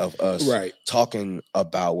necessity of us talking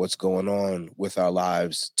about what's going on with our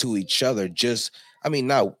lives to each other.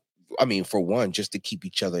 For one, just to keep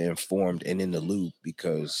each other informed and in the loop,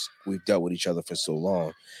 because we've dealt with each other for so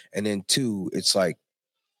long. And then two, it's like,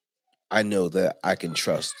 I know that I can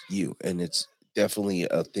trust you. And it's definitely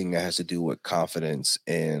a thing that has to do with confidence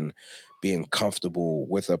and being comfortable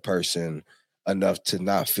with a person enough to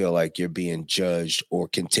not feel like you're being judged, or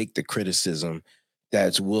can take the criticism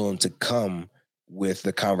that's willing to come with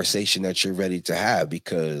the conversation that you're ready to have.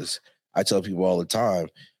 Because I tell people all the time,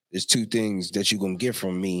 there's two things that you're going to get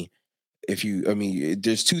from me.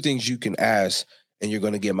 There's two things you can ask and you're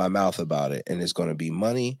going to get my mouth about it. And it's going to be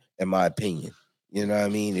money and my opinion. You know what I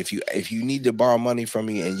mean? If you need to borrow money from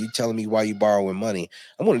me and you telling me why you borrowing money,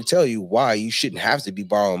 I'm going to tell you why you shouldn't have to be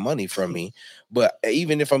borrowing money from me. But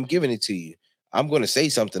even if I'm giving it to you, I'm going to say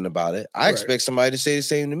something about it. I expect somebody to say the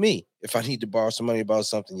same to me. If I need to borrow some money about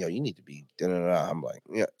something, yo, you need to be, I'm like,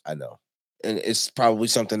 yeah, I know. And it's probably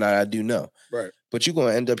something that I do know. Right. But you're going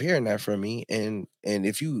to end up hearing that from me. And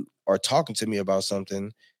if you are talking to me about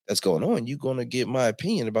something that's going on, you're going to get my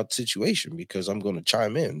opinion about the situation, because I'm going to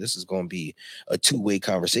chime in. This is going to be a two-way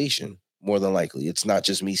conversation, more than likely. It's not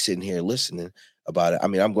just me sitting here listening about it. I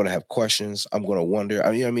mean, I'm going to have questions. I'm going to wonder.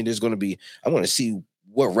 I'm going to see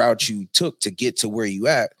what route you took to get to where you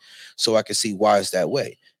at, so I can see why it's that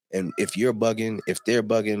way. And if you're bugging, if they're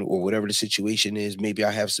bugging, or whatever the situation is, maybe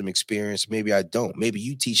I have some experience, maybe I don't. Maybe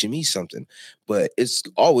you teaching me something, but it's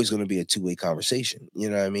always going to be a two-way conversation. You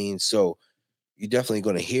know what I mean? So you're definitely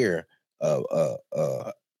going to hear a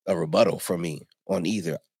rebuttal from me on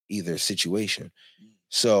either situation.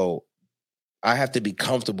 So I have to be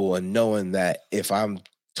comfortable in knowing that if I'm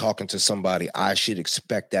talking to somebody, I should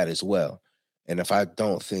expect that as well. And if I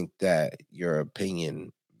don't think that your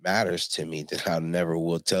opinion matters to me, then I never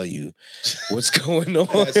will tell you what's going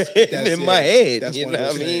on in my head. That's, you know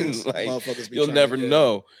what I mean? Like, you'll never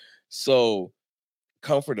know. So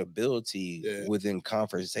comfortability within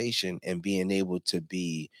conversation and being able to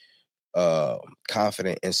be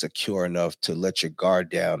confident and secure enough to let your guard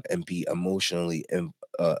down and be emotionally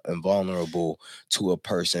invulnerable to a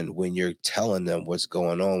person when you're telling them what's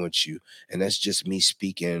going on with you. And that's just me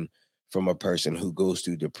speaking from a person who goes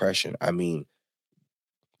through depression. I mean,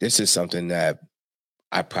 this is something that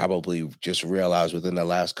I probably just realized within the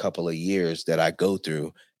last couple of years that I go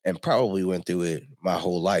through, and probably went through it my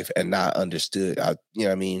whole life and not understood. You know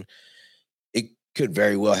what I mean? It could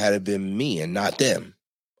very well have been me and not them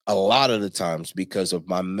a lot of the times because of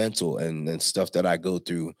my mental and stuff that I go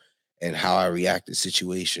through and how I react to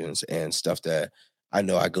situations and stuff that I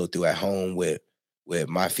know I go through at home with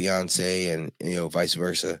my fiance and vice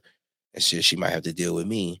versa. And shit, she might have to deal with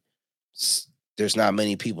me. There's not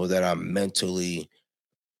many people that I'm mentally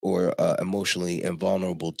or emotionally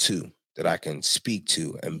invulnerable to that I can speak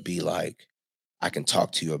to and be like, I can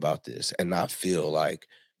talk to you about this and not feel like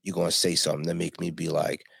you're going to say something that make me be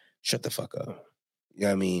like, shut the fuck up. You know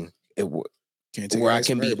what I mean? Where I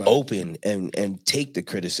can be open and take the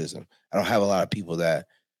criticism. I don't have a lot of people that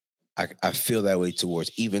I feel that way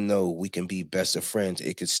towards. Even though we can be best of friends,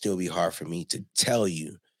 it could still be hard for me to tell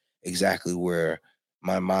you exactly where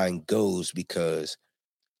my mind goes because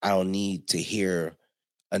I don't need to hear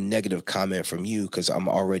a negative comment from you because I'm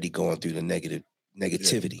already going through the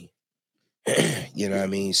negativity. Yeah. You know what I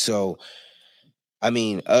mean? So, I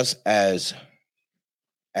mean, us as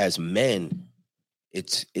men,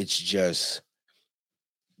 it's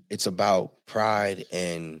about pride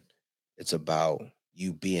and it's about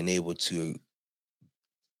you being able to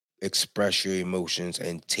express your emotions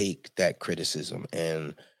and take that criticism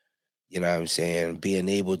and you know what I'm saying, being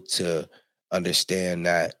able to understand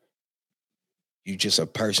that you're just a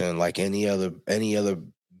person like any other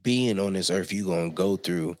being on this earth. You're gonna go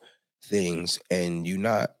through things and you're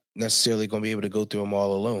not necessarily gonna be able to go through them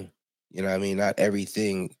all alone. You know what I mean? Not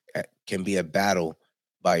everything can be a battle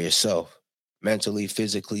by yourself, mentally,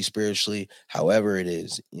 physically, spiritually, however it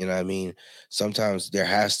is. You know what I mean? Sometimes there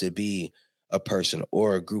has to be a person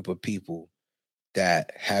or a group of people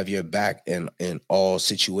that have your back in all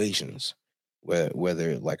situations.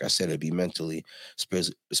 Whether like I said, it be mentally,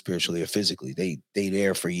 spiritually, or physically, they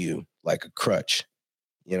there for you like a crutch.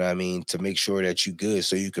 You know what I mean? To make sure that you good,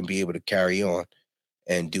 so you can be able to carry on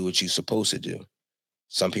and do what you're supposed to do.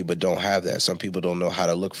 Some people don't have that. Some people don't know how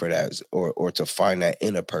to look for that or to find that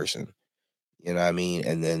in a person. You know what I mean?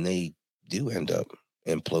 And then they do end up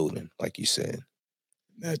imploding, like you said.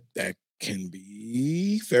 That can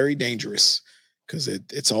be very dangerous because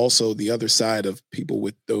it's also the other side of people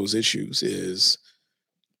with those issues is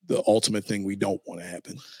the ultimate thing we don't want to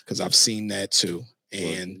happen because I've seen that too.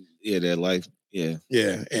 And their life, and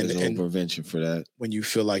there's no prevention for that. When you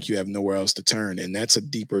feel like you have nowhere else to turn, and that's a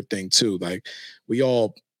deeper thing too. Like we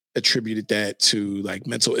all attributed that to like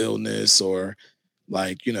mental illness or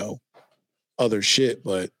like other shit,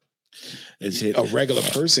 but a regular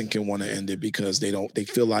person can want to end it because they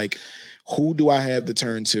feel like, who do I have to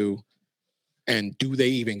turn to, and do they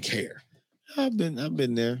even care? I've been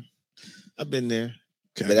there. Okay.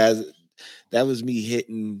 But that was me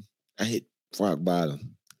I hit rock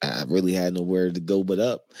bottom. I really had nowhere to go but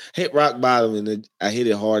up. Hit rock bottom, and I hit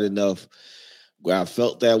it hard enough where I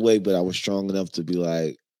felt that way, but I was strong enough to be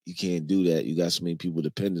like, you can't do that. You got so many people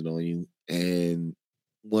dependent on you. And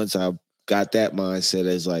once I got that mindset,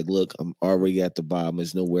 it's like, look, I'm already at the bottom.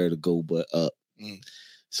 There's nowhere to go but up.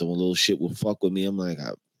 So when little shit will fuck with me, I'm like,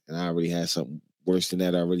 I already had something worse than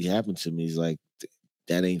that already happened to me. It's like,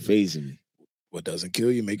 that ain't phasing me. What doesn't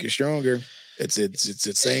kill you make you stronger. It's a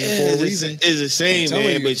saying for a reason. It's a saying,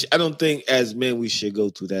 man. But I don't think as men we should go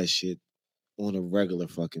through that shit on a regular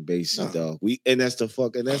fucking basis, dog. That's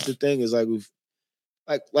the thing is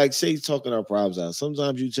like say talking our problems out.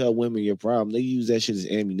 Sometimes you tell women your problem, they use that shit as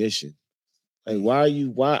ammunition. Like,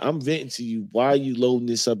 why I'm venting to you? Why are you loading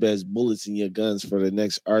this up as bullets in your guns for the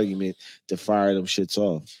next argument to fire them shits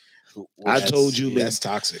off? I told you, man, that's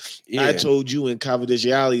toxic. Yeah. I told you in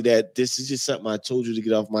confidentiality that this is just something I told you to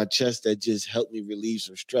get off my chest that just helped me relieve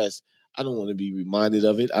some stress. I don't want to be reminded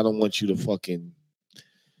of it. I don't want you to fucking,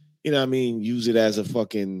 you know what I mean, use it as a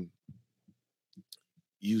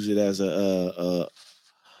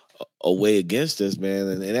way against us, man.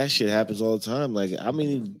 And that shit happens all the time. Like, I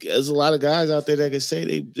mean, there's a lot of guys out there that can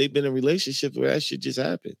say they've been in relationships where that shit just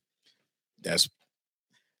happened. I've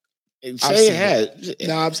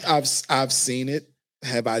seen it.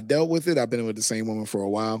 Have I dealt with it? I've been with the same woman for a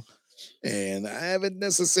while, and I haven't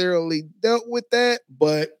necessarily dealt with that,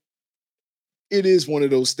 but it is one of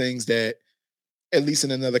those things that at least in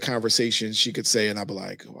another conversation she could say, and I'll be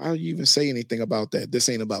like, why do you even say anything about that? This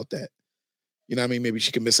ain't about that. You know what I mean? Maybe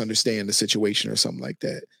she can misunderstand the situation or something like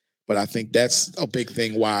that. But I think that's a big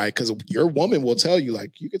thing. Why? Because your woman will tell you,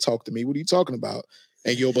 like, you can talk to me. What are you talking about?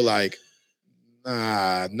 And you'll be like,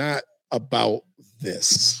 nah, not about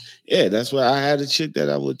this. Yeah, that's why I had a chick that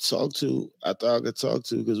I would talk to. I thought I could talk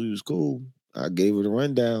to because we was cool. I gave her the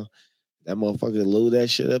rundown. That motherfucker load that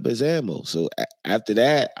shit up as ammo. So after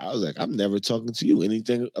that, I was like, I'm never talking to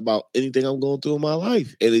you about anything I'm going through in my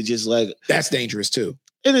life. And it just like that's dangerous too.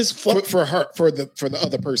 It is for her, for the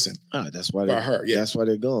other person. That's why that's why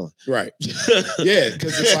they're gone. Right. Yeah,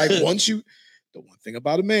 because it's like the one thing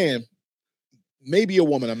about a man, maybe a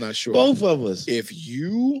woman, I'm not sure. Both of us.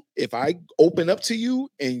 If I open up to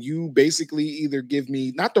you and you basically either give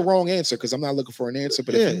me not the wrong answer, because I'm not looking for an answer,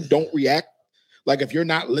 but if you don't react, like if you're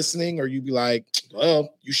not listening, or you be like,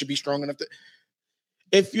 well, you should be strong enough to.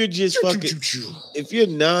 If you're just if you're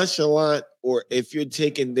nonchalant, or if you're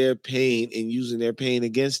taking their pain and using their pain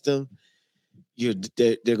against them, they're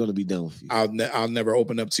going to be done with you. I'll never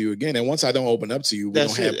open up to you again. And once I don't open up to you,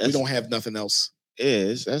 we don't have nothing else.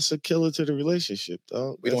 That's a killer to the relationship,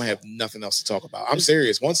 dog. We don't have nothing else to talk about. I'm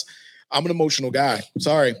serious. Once I'm an emotional guy.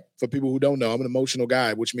 Sorry for people who don't know, I'm an emotional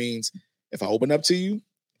guy, which means if I open up to you,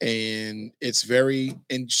 and it's very,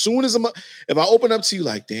 and soon as if I open up to you,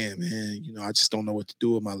 like, damn, man, I just don't know what to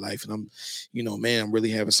do with my life. And I'm, man, I'm really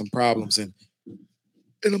having some problems. And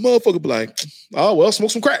the motherfucker be like, oh, well, smoke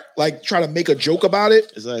some crack. Like, try to make a joke about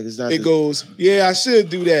it. It's like, it's not. It goes, yeah, I should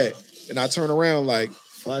do that. And I turn around like,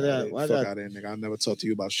 why not? Fuck out of there, nigga. I'll never talk to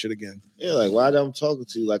you about shit again. Yeah, like, why I'm talking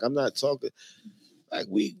to you? Like, I'm not talking. Like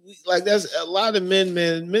we like that's a lot of men,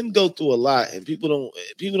 man. Men go through a lot, and people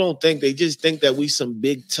don't think, they just think that we some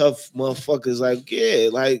big tough motherfuckers. Like, yeah,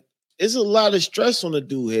 like it's a lot of stress on the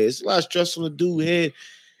dude head. It's a lot of stress on the dude head.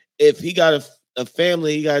 If he got a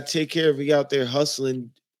family, he got to take care of. He out there hustling,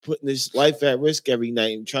 putting his life at risk every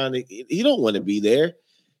night, and trying to. He don't want to be there.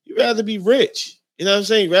 He'd rather be rich. You know what I'm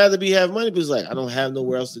saying? He'd rather have money, but it's like, I don't have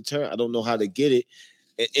nowhere else to turn. I don't know how to get it.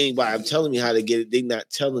 And anybody I'm telling me how to get it, they not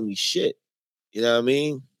telling me shit. You know what I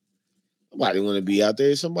mean? Nobody want to be out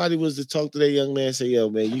there. If somebody was to talk to that young man, say, yo,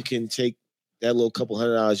 man, you can take that little couple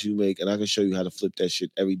 $100 you make, and I can show you how to flip that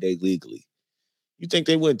shit every day legally. You think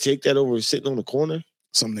they wouldn't take that over sitting on the corner?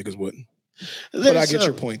 Some niggas wouldn't. But I get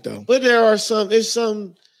your point, though. But there's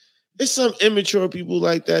some immature people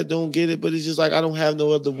like that don't get it, but it's just like, I don't have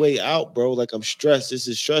no other way out, bro. Like, I'm stressed. This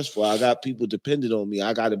is stressful. I got people dependent on me.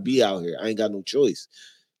 I got to be out here. I ain't got no choice.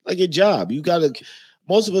 Like your job. You got to...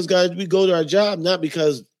 Most of us guys, we go to our job not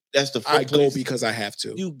because that's the I go because I have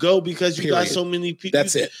to. You go because you got so many people.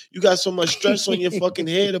 That's it. You got so much stress on your fucking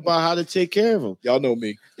head about how to take care of them. Y'all know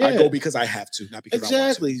me. Yeah. I go because I have to, not because I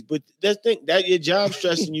want to. But that your job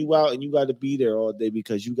stressing you out, and you got to be there all day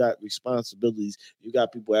because you got responsibilities. You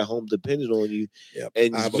got people at home dependent on you. Yep.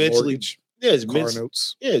 And I have a mortgage, car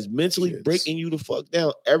notes. Yeah, it's mentally breaking you the fuck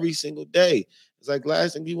down every single day. It's like,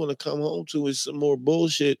 last thing you want to come home to is some more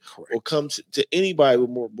bullshit. Correct. Or come to anybody with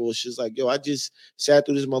more bullshit. It's like, yo, I just sat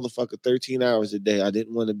through this motherfucker 13 hours a day. I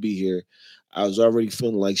didn't want to be here. I was already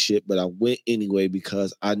feeling like shit, but I went anyway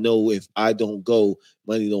because I know if I don't go,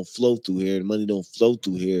 money don't flow through here. And money don't flow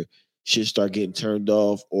through here, shit start getting turned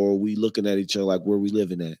off, or we looking at each other like, where we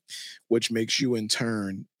living at? Which makes you, in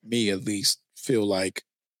turn, me at least, feel like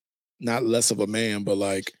not less of a man, but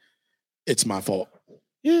like it's my fault.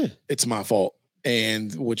 Yeah. It's my fault.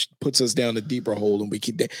 And which puts us down a deeper hole. And we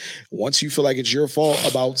keep that. Once you feel like it's your fault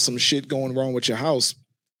about some shit going wrong with your house,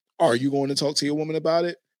 are you going to talk to your woman about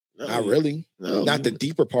it? No, not really. No, not the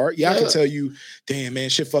deeper part. Yeah, I can tell you, damn, man,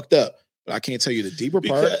 shit fucked up. But I can't tell you the deeper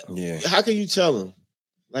part. Yeah. How can you tell them?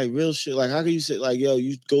 Like, real shit. Like, how can you say, like, yo,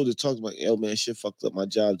 you go to talk about, yo, man, shit fucked up my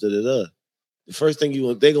job, da-da-da. The first thing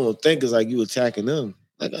they're going to think is like you attacking them.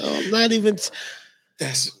 Like, oh, I'm not even...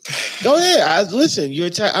 Go ahead. Listen,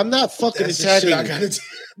 I'm not fucking attacking.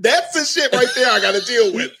 That's the shit right there I got to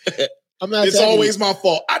deal with. It's always my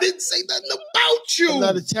fault. I didn't say nothing about you. I'm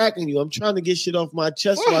not attacking you. I'm trying to get shit off my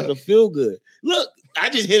chest so I can feel good. Look, I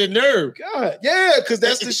just hit a nerve. God, yeah, because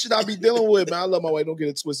that's the shit I be dealing with, man. I love my wife. Don't get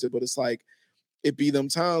it twisted, but it's like it be them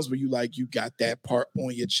times where you got that part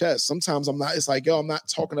on your chest. Sometimes I'm not. It's like, yo, I'm not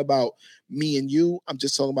talking about me and you. I'm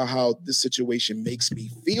just talking about how this situation makes me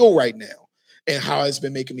feel right now. And how it's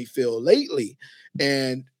been making me feel lately.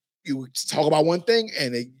 And you talk about one thing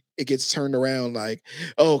and it gets turned around like,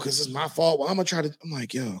 oh, because it's my fault. Well, I'm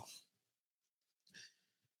like, yo.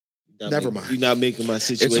 Never mind. You're not making my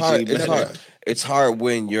situation better. It's hard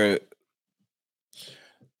when you're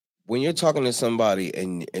talking to somebody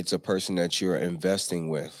and it's a person that you're investing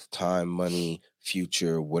with, time, money,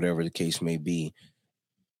 future, whatever the case may be.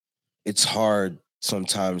 It's hard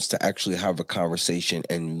sometimes to actually have a conversation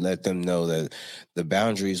and let them know that the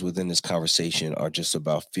boundaries within this conversation are just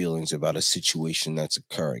about feelings about a situation that's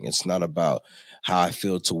occurring. It's not about how I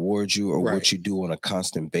feel towards you or what you do on a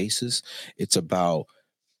constant basis. It's about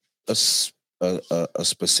a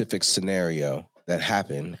specific scenario that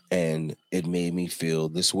happened and it made me feel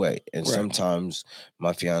this way. And sometimes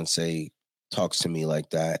my fiance talks to me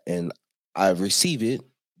like that and I receive it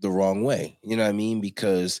the wrong way. You know what I mean?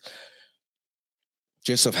 Because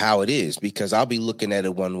just of how it is, because I'll be looking at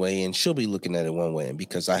it one way and she'll be looking at it one way. And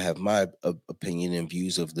because I have my opinion and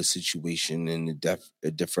views of the situation and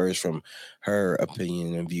it differs from her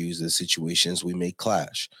opinion and views of the situations, we may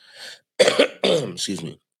clash. Excuse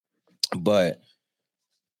me. But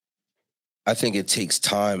I think it takes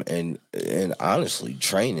time and honestly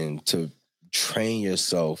training to train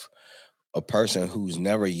yourself, a person who's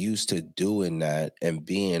never used to doing that and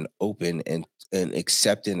being open and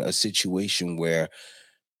accepting a situation where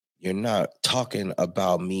you're not talking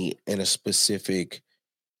about me in a specific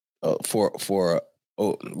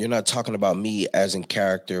you're not talking about me as in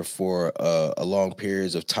character for a long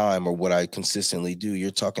periods of time or what I consistently do.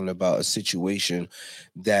 You're talking about a situation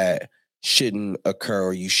that shouldn't occur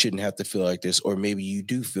or you shouldn't have to feel like this, or maybe you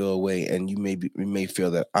do feel a way and you may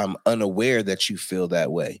feel that I'm unaware that you feel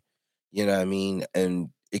that way. You know what I mean? And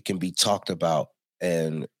it can be talked about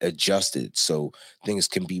and adjusted so things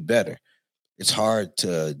can be better. It's hard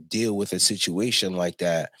to deal with a situation like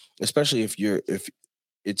that, especially if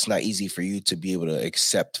it's not easy for you to be able to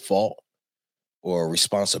accept fault or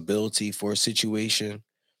responsibility for a situation,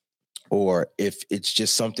 or if it's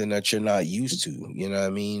just something that you're not used to. You know what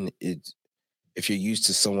I mean? If you're used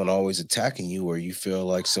to someone always attacking you, or you feel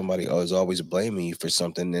like somebody is always blaming you for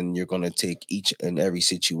something, then you're going to take each and every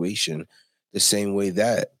situation the same way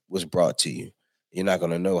that was brought to you. You're not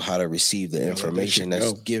going to know how to receive the information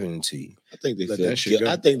that's given to you. I think they feel guilt.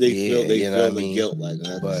 I think they feel the guilt. Like,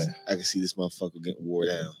 but I can see this motherfucker getting wore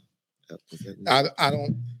down. I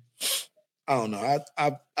don't know.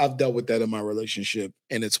 I've dealt with that in my relationship,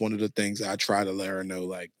 and it's one of the things I try to let her know.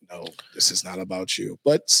 Like, no, this is not about you.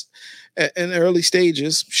 But in the early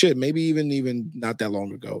stages, shit, maybe even not that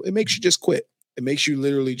long ago, it makes you just quit. It makes you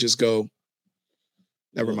literally just go,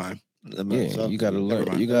 never mind. Yeah, you got to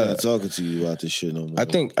learn. You got talking to you about this shit no more. I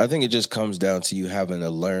think it just comes down to you having to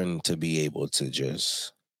learn to be able to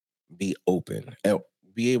just be open and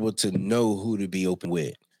be able to know who to be open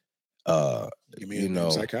with. Give me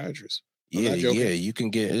a psychiatrist. Yeah, you can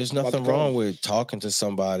get. There's nothing wrong with talking to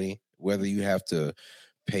somebody, whether you have to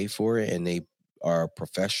pay for it and they are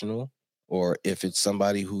professional, or if it's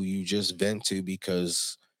somebody who you just vent to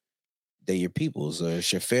because they're your peoples, or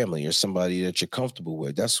it's your family, or somebody that you're comfortable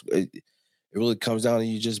with. That's it. It really comes down to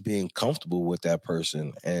you just being comfortable with that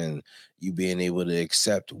person and you being able to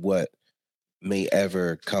accept what may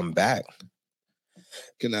ever come back.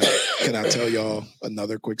 Can I tell y'all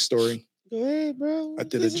another quick story? Go ahead, bro. I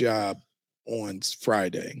did a job on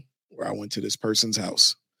Friday where I went to this person's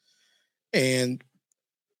house. And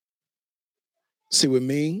see, with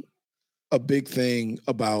me, a big thing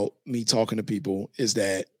about me talking to people is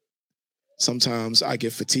that sometimes I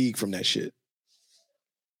get fatigued from that shit.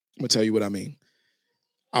 I'm gonna tell you what I mean.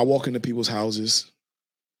 I walk into people's houses.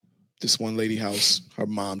 This one lady house, her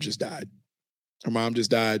mom just died. Her mom just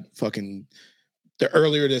died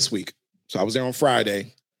earlier this week. So I was there on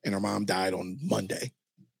Friday and her mom died on Monday.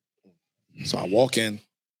 So I walk in.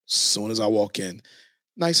 As soon as I walk in,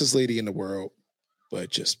 nicest lady in the world, but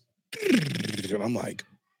just, and I'm like,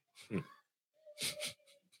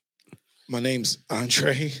 my name's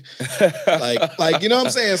Andre. like, you know what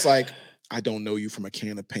I'm saying? It's like, I don't know you from a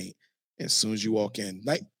can of paint. And as soon as you walk in,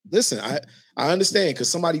 like, listen, I understand because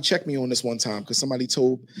somebody checked me on this one time because somebody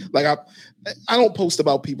told, like, I don't post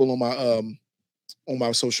about people on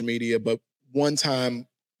my social media, but one time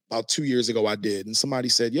about 2 years ago I did, and somebody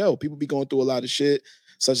said, "Yo, people be going through a lot of shit,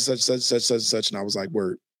 such and such," and I was like,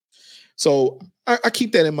 "Word." So I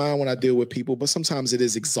keep that in mind when I deal with people, but sometimes it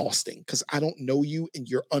is exhausting because I don't know you and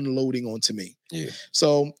you're unloading onto me. Yeah.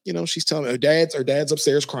 So, she's telling me her dad's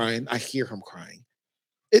upstairs crying. I hear him crying.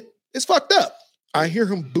 It's fucked up. I hear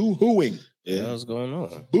him boo-hooing. Yeah, what's going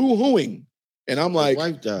on? Boo-hooing. And I'm like,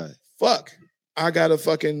 his wife died. Fuck. I gotta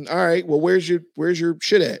fucking, all right, well, where's your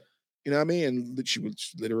shit at? You know what I mean? And she would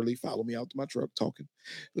literally follow me out to my truck talking.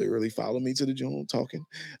 Literally follow me to the joint talking.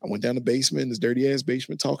 I went down the basement, this dirty ass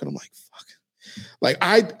basement talking. I'm like, fuck. Like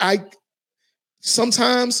I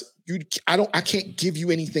sometimes I can't give you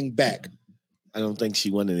anything back. I don't think she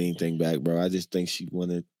wanted anything back, bro. I just think she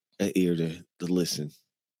wanted an ear to listen.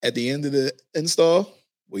 At the end of the install,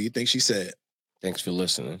 what do you think she said? Thanks for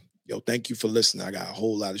listening. Yo, thank you for listening. I got a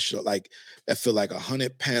whole lot of shit. Like, I feel like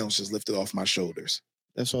 100 pounds just lifted off my shoulders.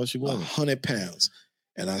 That's all she wanted. 100 pounds.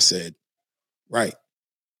 And I said, right.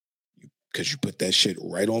 Because you put that shit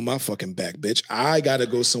right on my fucking back, bitch. I got to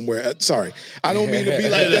go somewhere. Sorry. I don't mean to be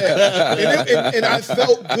like that. And I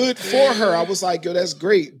felt good for her. I was like, yo, that's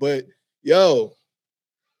great. But, yo,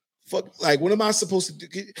 fuck, like, what am I supposed to do?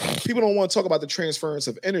 People don't want to talk about the transference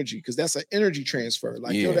of energy because that's an energy transfer.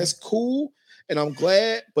 Like, yo, that's cool. And I'm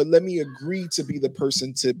glad, but let me agree to be the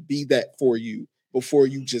person to be that for you before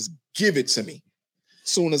you just give it to me as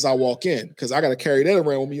soon as I walk in. Because I got to carry that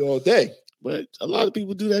around with me all day. But a lot of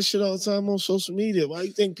people do that shit all the time on social media. Why do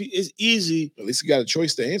you think it's easy? At least you got a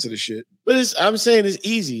choice to answer the shit. But I'm saying it's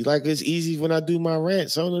easy. Like, it's easy when I do my rant.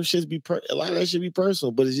 Some of them shit a lot of that should be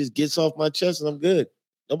personal, but it just gets off my chest and I'm good.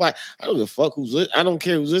 Nobody, I don't give a fuck I don't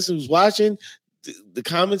care who's listening, who's watching. The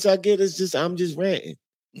comments I get is just, I'm just ranting.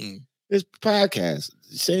 This podcast,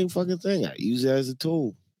 same fucking thing. I use it as a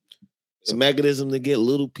tool. It's a mechanism to get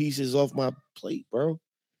little pieces off my plate, bro.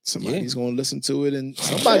 Somebody's going to listen to it, and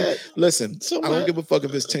listen, I don't give a fuck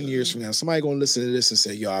if it's 10 years from now. Somebody going to listen to this and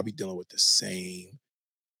say, yo, I'll be dealing with the same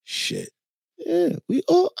shit. Yeah,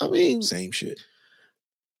 same shit.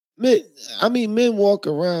 Men walk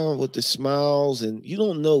around with the smiles and you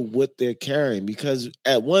don't know what they're carrying because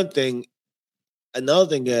another thing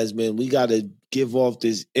as men, we got to give off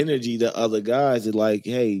this energy to other guys that like,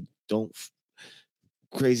 hey,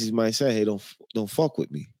 crazy might say, hey, don't fuck with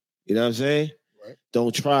me. You know what I'm saying? Right.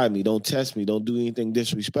 Don't try me. Don't test me. Don't do anything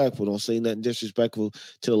disrespectful. Don't say nothing disrespectful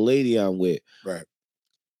to the lady I'm with. Right.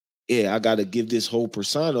 Yeah, I got to give this whole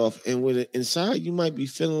persona off. And with it inside, you might be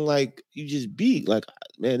feeling like you just beat. Like,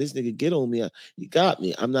 man, this nigga get on me. He got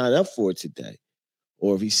me. I'm not up for it today.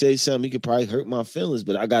 Or if he says something, he could probably hurt my feelings.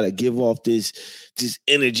 But I got to give off this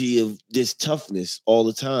energy of this toughness all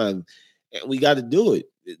the time. And we got to do it.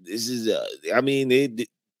 This is,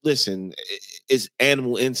 listen, it's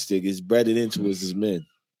animal instinct. It's bred into us as men.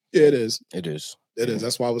 Yeah, it is. It is. It is.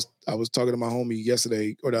 That's why I was talking to my homie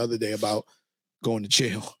yesterday or the other day about going to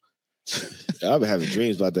jail. I've been having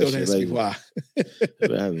dreams about that Don't shit. ask me why. I've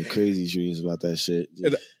been having crazy dreams about that shit.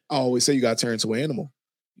 And I always say you got to turn into an animal.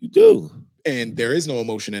 You do. And there is no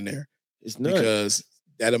emotion in there. It's not. Because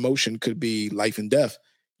that emotion could be life and death.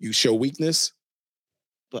 You show weakness.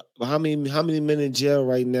 But how many men in jail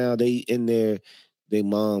right now, they in there, their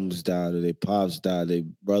moms died or their pops died, their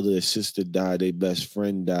brother or sister died, their best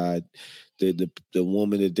friend died. The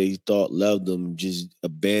woman that they thought loved them just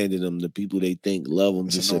abandoned them. The people they think love them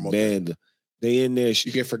just abandoned them. They in there.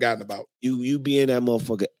 You get forgotten about. You be in that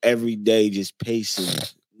motherfucker every day just pacing.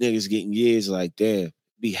 Niggas getting years like, damn.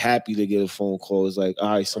 Be happy to get a phone call. It's like,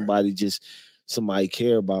 all right, somebody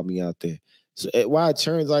care about me out there. So why it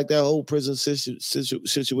turns like that whole prison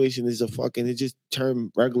situation is it just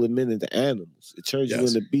turned regular men into animals. It turns you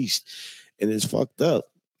into beast. And it's fucked up.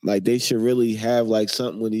 Like, they should really have like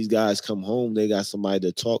something when these guys come home, they got somebody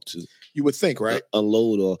to talk to. You would think, right?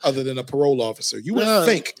 Unload or other than a parole officer. You would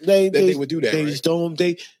think they would do that. They just don't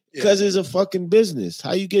because it's a fucking business.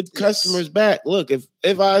 How you get customers back? Look, if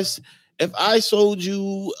I sold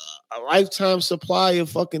you a lifetime supply of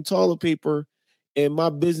fucking toilet paper and my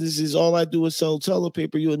business is all I do is sell toilet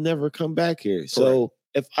paper, you'll never come back here. Correct. So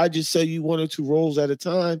if I just sell you 1 or 2 rolls at a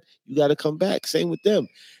time, you got to come back. Same with them.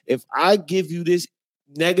 If I give you this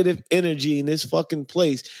negative energy in this fucking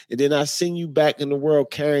place and then I send you back in the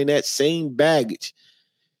world carrying that same baggage,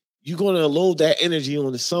 you're going to load that energy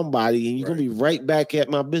onto somebody and you're going to be right back at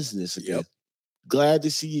my business again. Yep. Glad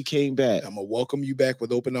to see you came back. I'm going to welcome you back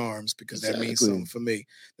with open arms because that means something for me.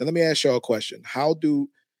 Now, let me ask y'all a question.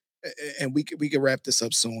 And we can wrap this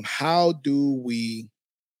up soon. How do we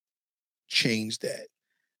change that?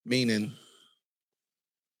 Meaning,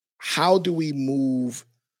 how do we move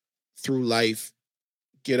through life,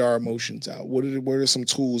 get our emotions out? What are some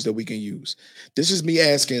tools that we can use? This is me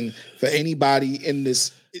asking for anybody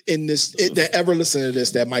that ever listen to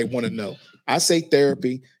this that might want to know. I say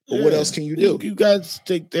therapy, but what else can you do? You got to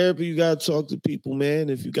take therapy. You got to talk to people, man.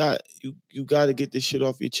 If you got to get this shit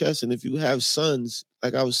off your chest. And if you have sons,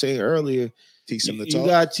 like I was saying earlier, teach them to talk. You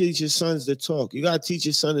got to teach your sons to talk. You got to teach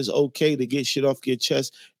your son it's okay to get shit off your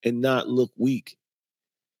chest and not look weak.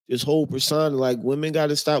 This whole persona, like, women got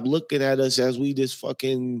to stop looking at us as we this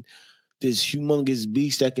humongous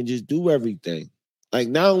beast that can just do everything. Like,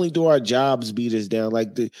 not only do our jobs beat us down, like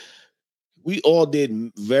we all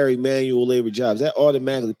did very manual labor jobs. That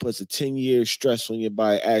automatically puts a 10-year stress on your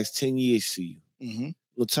body, adds 10 years to you. Mm-hmm.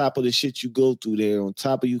 On top of the shit you go through there, on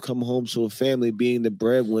top of you come home to a family, being the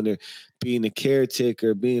breadwinner, being the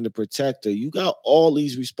caretaker, being the protector, you got all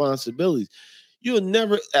these responsibilities.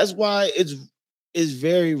 That's why it's it's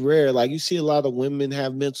very rare. Like you see a lot of women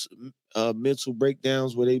have mental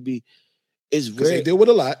breakdowns where they be. It's rare. They deal with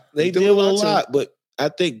a lot. They deal with a lot, but I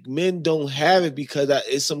think men don't have it because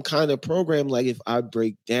it's some kind of program. Like if I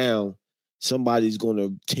break down, somebody's going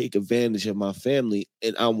to take advantage of my family,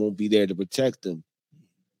 and I won't be there to protect them.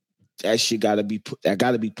 That shit gotta be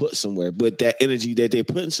put somewhere. But that energy that they're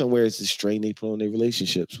putting somewhere is the strain they put on their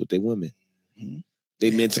relationships with their women. Mm-hmm. They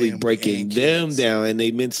mentally breaking them down, and they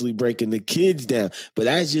mentally breaking the kids down. But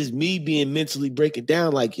that's just me being mentally breaking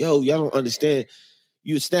down. Like, yo, y'all don't understand.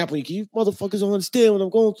 You snap when you motherfuckers don't understand what I'm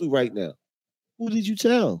going through right now. Who did you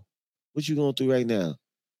tell what you going through right now?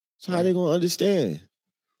 So how they gonna understand?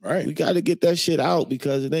 Right. We got to get that shit out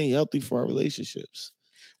because it ain't healthy for our relationships.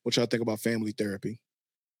 What y'all think about family therapy?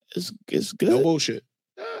 It's good. No bullshit.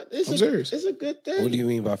 I'm serious. It's a good thing. What do you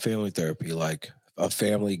mean by family therapy? Like a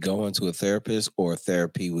family going to a therapist or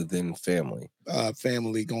therapy within family?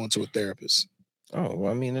 Family going to a therapist. Oh,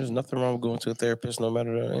 well, I mean, there's nothing wrong with going to a therapist no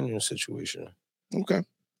matter the in your situation. Okay.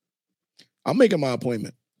 I'm making my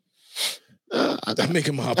appointment. I'm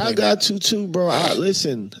making my appointment. I got to too, bro.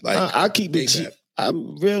 Listen, I keep it.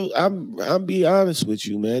 I'm real. I'm be honest with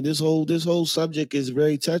you, man. This whole subject is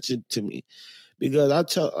very touching to me because I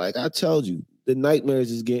told you, the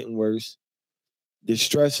nightmares is getting worse, the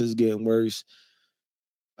stress is getting worse.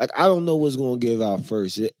 Like I don't know what's gonna give out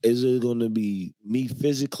first. Is it gonna be me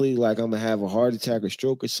physically, like I'm gonna have a heart attack or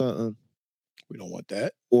stroke or something? We don't want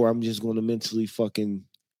that. Or I'm just gonna mentally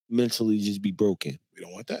just be broken. We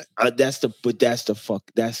don't want that.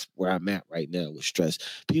 That's where I'm at right now with stress.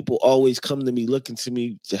 People always come to me looking to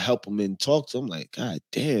me to help them and talk to them. Like, God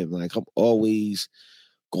damn, like I'm always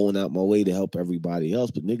going out my way to help everybody else.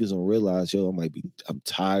 But niggas don't realize, yo, I'm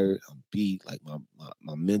tired, I'm beat, like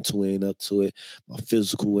my mental ain't up to it, my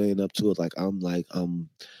physical ain't up to it. I'm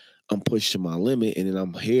pushing my limit, and then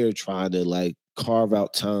I'm here trying to like carve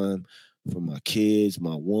out time for my kids,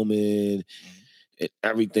 my woman, and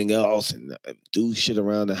everything else, and do shit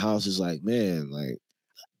around the house. Is like, man, like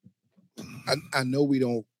I know we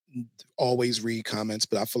don't always read comments,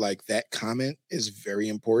 but I feel like that comment is very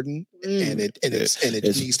important, and it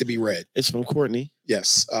needs to be read. It's from Courtney.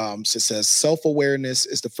 Yes. So it says self-awareness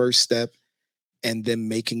is the first step, and then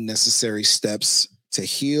making necessary steps to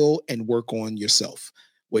heal and work on yourself,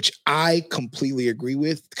 which I completely agree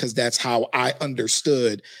with because that's how I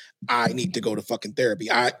understood I need to go to fucking therapy.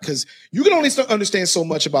 Because you can only understand so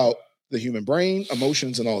much about the human brain,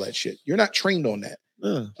 emotions, and all that shit. You're not trained on that.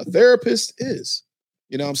 A therapist is.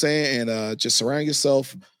 You know what I'm saying? And just surround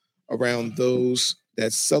yourself around those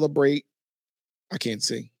that celebrate. I can't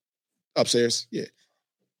see. Upstairs, yeah.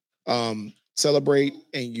 Celebrate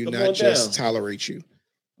and not just tolerate you.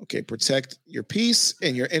 Okay, protect your peace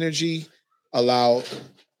and your energy. You allow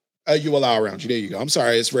around you. There you go. I'm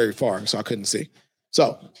sorry, it's very far, so I couldn't see.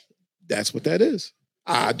 So that's what that is.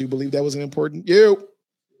 I do believe that was an important. It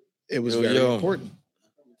was very important.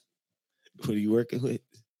 What are you working with?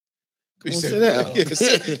 Sit down. Yeah,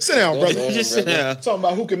 sit down, brother. Just sit down. Talking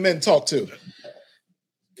about who can men talk to.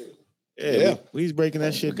 Yeah. We's breaking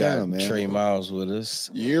that shit down, man. Trey Miles with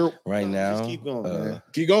us right now. Just keep going, man.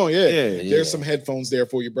 Keep going, yeah. There's some headphones there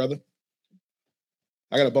for you, brother.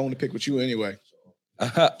 I got a bone to pick with you anyway.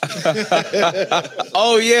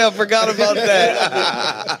 Oh yeah, I forgot about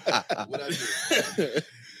that.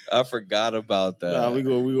 I forgot about that. Nah, we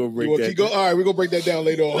gonna break that. All right, we're gonna break that down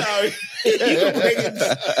later on.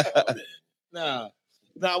 Nah,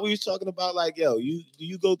 we was talking about like, yo, do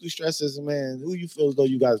you go through stress as a man? Who you feel as though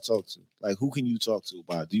you got to talk to? Like, who can you talk to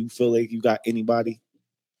about? Do you feel like you got anybody?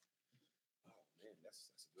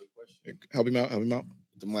 That's a good question. Help him out.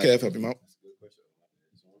 Kev, help him out.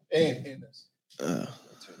 And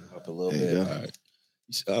turn him up a little bit.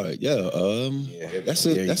 All right. Yeah. That's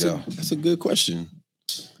a good question.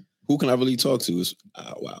 Who can I really talk to?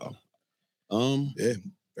 Wow. Yeah,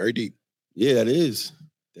 very deep. Yeah, that is.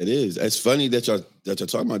 It's funny that y'all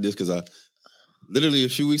talking about this because I literally a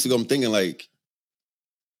few weeks ago I'm thinking like,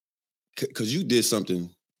 because you did something.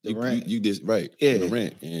 You did right. Yeah. The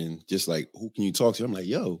rant, and just like, who can you talk to? I'm like,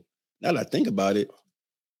 yo. Now that I think about it,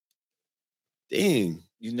 dang.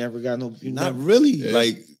 You never got no. Not really. Yeah.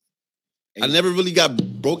 Like, I never really got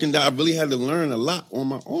broken down. I really had to learn a lot on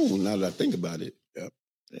my own. Now that I think about it. Yep.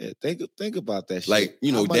 Yeah, think about that shit. Like,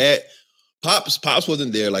 Dad, Pops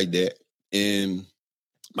wasn't there like that. And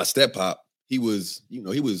my step pop, he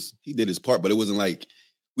did his part, but it wasn't like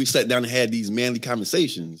we sat down and had these manly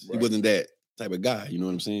conversations. Right. He wasn't that type of guy. You know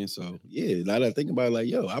what I'm saying? So yeah, now that I think about it, like,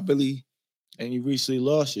 yo, I really. And you recently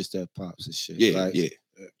lost your step pops and shit. Yeah, like, yeah.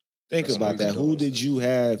 Think about that. Who did you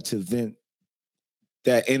have to vent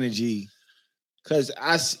that energy Cause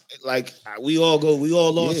we all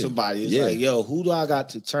lost somebody. It's like, yo, who do I got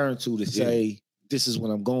to turn to say this is what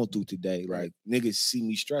I'm going through today? Like niggas see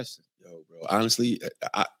me stressing. Yo, bro. Honestly,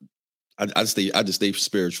 I just stay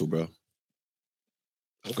spiritual, bro.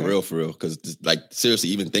 Okay. For real. Cause like seriously,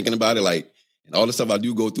 even thinking about it, like and all the stuff I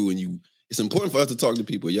do go through, and it's important for us to talk to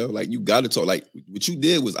people, yo. Like you got to talk. Like what you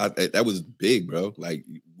did was that was big, bro. Like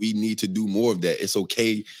we need to do more of that. It's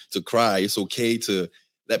okay to cry. It's okay to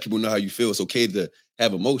let people know how you feel. It's okay to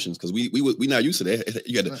have emotions because we not used to that.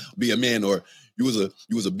 You got to be a man, or you was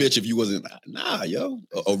a bitch if you wasn't. Nah, yo.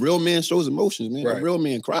 A real man shows emotions, man. Right. A real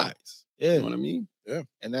man cries. Yeah, you know what I mean. Yeah,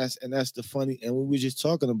 and that's the funny. And we were just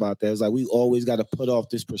talking about that. It's like we always got to put off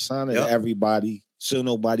this persona to everybody, so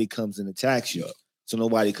nobody comes and attacks you. So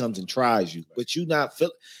nobody comes and tries you. But you not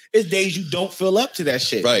feel. It's days you don't feel up to that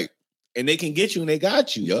shit, right? And they can get you, and they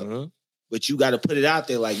got you. Yeah. But you got to put it out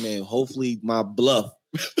there, like, man. Hopefully, my bluff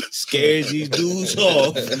scares these dudes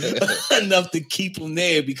off enough to keep them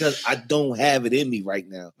there because I don't have it in me right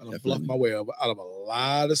now. I don't bluff my way out of a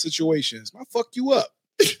lot of situations. I fuck you up.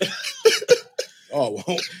 Oh,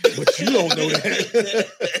 well, but you don't know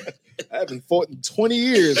that. I haven't fought in 20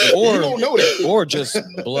 years. Or you don't know that. Or just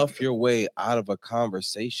bluff your way out of a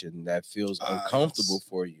conversation that feels uncomfortable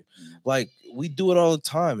for you. Like we do it all the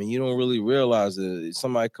time, and you don't really realize that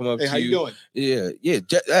somebody come up to you. How you doing?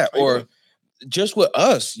 Yeah. Or just with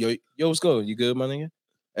us, yo, what's good? You good, my nigga?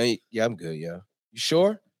 And yeah, I'm good. Yeah, you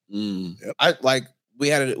sure? Yep. We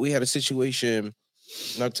had a situation.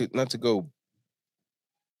 Not to go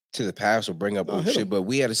to the past or bring up old shit, but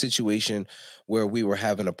we had a situation where we were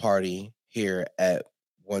having a party here at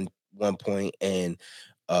one point, and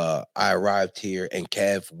I arrived here and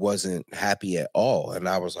Kev wasn't happy at all, and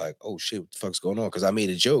I was like, "Oh shit, what the fuck's going on?" Because I made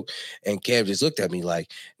a joke, and Kev just looked at me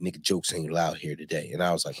like, "Nigga, jokes ain't allowed here today," and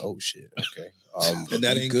I was like, "Oh shit, okay." And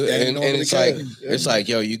that ain't good. And it's like,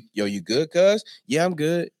 yo, you good, cuz? Yeah, I'm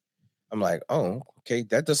good. I'm like, oh, okay,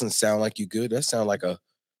 that doesn't sound like you good. That sounds like a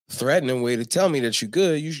threatening way to tell me that you're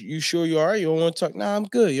good. You sure you are? You don't want to talk? Nah, I'm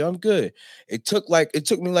good. Yo, I'm good. It took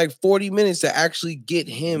me like 40 minutes to actually get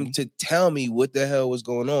him to tell me what the hell was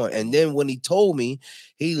going on. And then when he told me,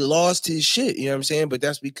 he lost his shit. You know what I'm saying? But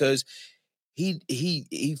that's because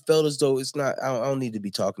he felt as though it's not. I don't need to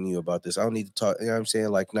be talking to you about this. I don't need to talk. You know what I'm saying?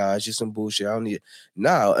 Like, nah, it's just some bullshit. I don't need.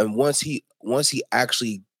 Nah. And once he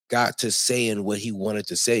actually got to saying what he wanted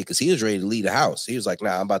to say, because he was ready to leave the house. He was like,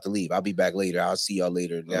 nah, I'm about to leave. I'll be back later. I'll see y'all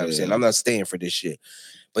later. You know what I'm saying? I'm not staying for this shit.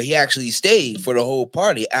 But he actually stayed for the whole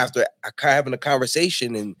party after having a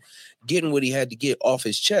conversation and getting what he had to get off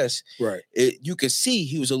his chest. Right. You could see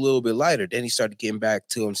he was a little bit lighter. Then he started getting back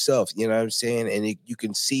to himself. You know what I'm saying? And you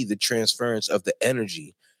can see the transference of the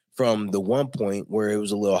energy from the one point where it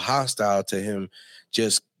was a little hostile to him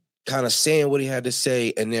just kind of saying what he had to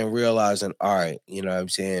say and then realizing, all right, you know what I'm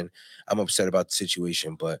saying? I'm upset about the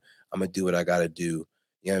situation, but I'm going to do what I got to do.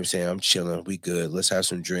 You know what I'm saying? I'm chilling. We good. Let's have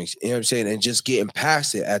some drinks. You know what I'm saying? And just getting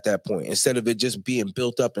past it at that point, instead of it just being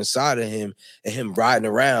built up inside of him and him riding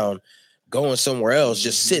around, going somewhere else,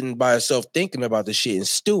 just sitting by himself, thinking about the shit and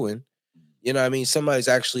stewing. You know what I mean? Somebody's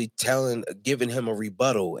actually giving him a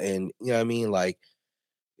rebuttal. And you know what I mean? Like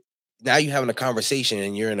now you're having a conversation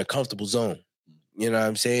and you're in a comfortable zone. You know what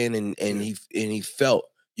I'm saying? And he felt,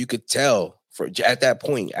 you could tell at that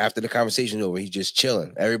point after the conversation over, he's just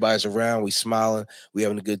chilling. Everybody's around, we smiling, we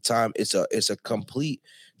having a good time. It's a complete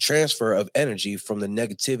transfer of energy from the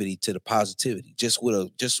negativity to the positivity, just with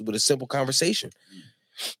a simple conversation.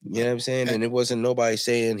 You know what I'm saying? And it wasn't nobody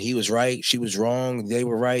saying he was right, she was wrong, they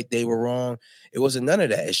were right, they were wrong. It wasn't none of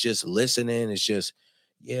that. It's just listening. It's just,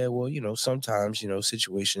 yeah, well, you know, sometimes, you know,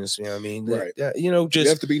 situations, you know what I mean? Right. You know, just you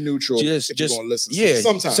have to be neutral. Just gonna listen. Yeah.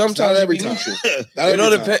 Sometimes not every time.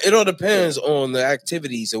 It all depends on the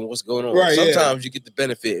activities and what's going on. Right, sometimes you get the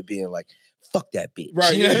benefit of being like, fuck that bitch.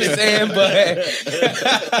 Right. You know what I'm saying?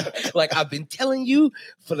 But like I've been telling you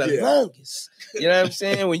for the longest. You know what I'm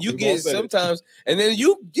saying? When you get sometimes, and then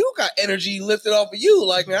you got energy lifted off of you.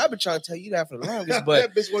 Like, man, I've been trying to tell you that for the longest,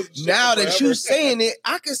 but now that you saying it,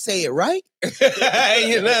 I can say it, right?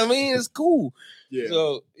 You know what I mean? It's cool. Yeah.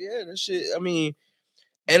 So yeah, that shit. I mean,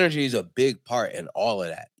 energy is a big part in all of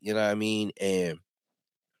that. You know what I mean? And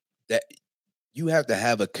that you have to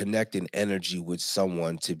have a connecting energy with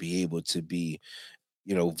someone to be able to be,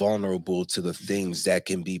 you know, vulnerable to the things that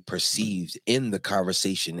can be perceived in the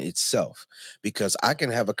conversation itself. Because I can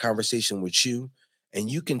have a conversation with you and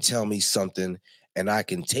you can tell me something and I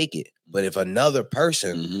can take it. But if another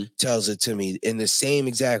person tells it to me in the same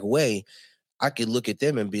exact way, I could look at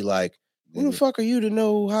them and be like, who the fuck are you to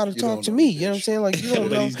know how to talk to me? You know what I'm saying? Like, you don't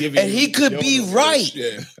know. And he could be right.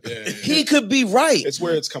 Yeah. He could be right. It's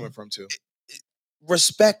where it's coming from too.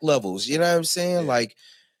 respect levels. You know what I'm saying? Like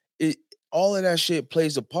all of that shit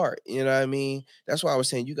plays a part. You know what I mean? That's why I was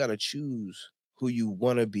saying you got to choose who you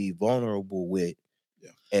want to be vulnerable with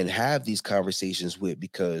and have these conversations with,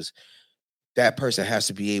 because that person has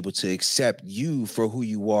to be able to accept you for who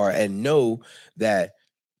you are and know that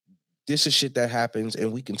this is shit that happens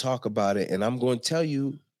and we can talk about it. And I'm going to tell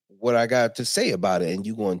you what I got to say about it. And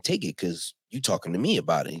you going to take it because you talking to me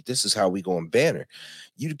about it. This is how we going to banter.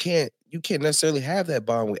 You can't necessarily have that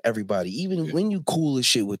bond with everybody, even when you cool as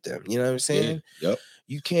shit with them. You know what I'm saying? Yep.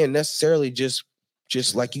 You can't necessarily just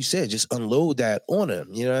like you said, just unload that on them.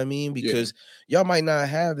 You know what I mean? Because y'all might not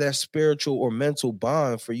have that spiritual or mental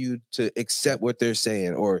bond for you to accept what they're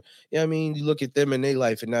saying. Or, you know what I mean? You look at them in their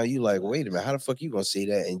life and now you like, wait a minute, how the fuck you gonna say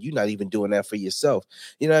that? And you're not even doing that for yourself.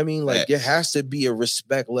 You know what I mean? Like there has to be a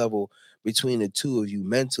respect level between the two of you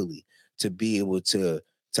mentally to be able to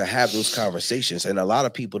have those conversations. And a lot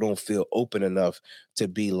of people don't feel open enough to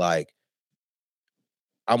be like,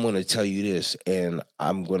 I'm going to tell you this and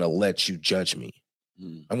I'm going to let you judge me.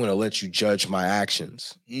 I'm going to let you judge my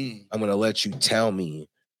actions. I'm going to let you tell me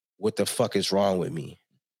what the fuck is wrong with me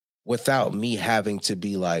without me having to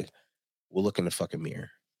be like, well, look in the fucking mirror.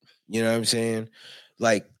 You know what I'm saying?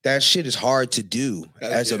 Like that shit is hard to do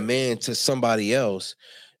as a man to somebody else,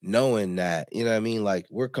 knowing that, you know what I mean? Like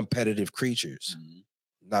we're competitive creatures.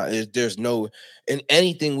 There's no, in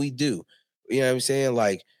anything we do, you know what I'm saying?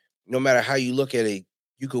 Like no matter how you look at it,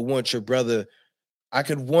 you could want your brother. I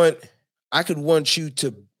could want you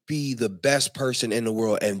to be the best person in the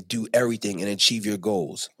world and do everything and achieve your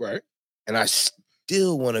goals. Right. And I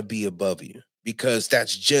still want to be above you because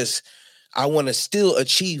that's just, I want to still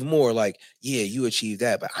achieve more. Like, yeah, you achieve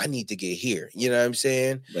that, but I need to get here. You know what I'm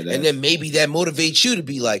saying? And then maybe that motivates you to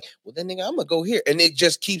be like, well, then nigga, I'm going to go here. And it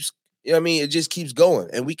just keeps, you know what I mean? It just keeps going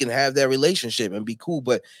and we can have that relationship and be cool,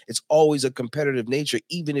 but it's always a competitive nature,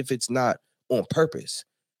 even if it's not on purpose.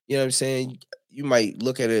 You know what I'm saying? You might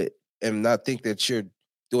look at it and not think that you're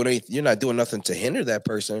doing anything. You're not doing nothing to hinder that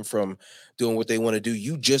person from doing what they want to do.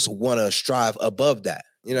 You just want to strive above that.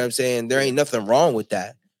 You know what I'm saying? There ain't nothing wrong with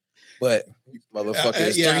that. But motherfucker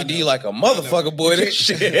is 3D like a motherfucker, boy. This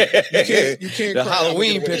shit. You can't the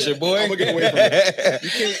Halloween picture, boy. I'm gonna get away from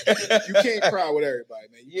it. You can't cry with everybody,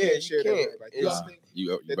 man. You can't share that with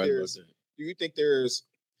everybody. Do you think there's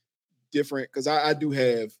different? Because I do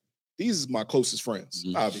have, these are my closest friends,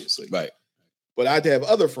 obviously. Right. But I have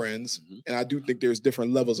other friends, and I do think there's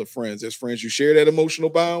different levels of friends. There's friends you share that emotional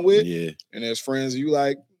bond with, and there's friends you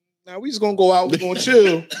like, now we just gonna go out, we're gonna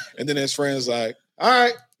chill. And then there's friends like, all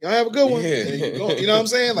right, y'all have a good one. And you know what I'm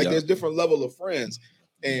saying? Like there's different level of friends,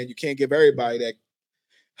 and you can't give everybody that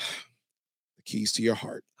the keys to your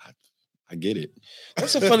heart. I get it.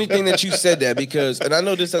 That's a funny thing that you said that because, and I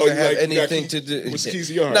know this doesn't have anything to do with the keys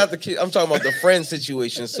to your heart. Not the key. I'm talking about the friend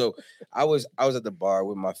situation. So I was at the bar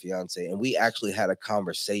with my fiance, and we actually had a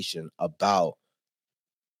conversation about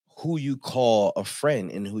who you call a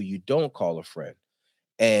friend and who you don't call a friend.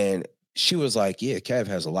 And she was like, yeah, Kev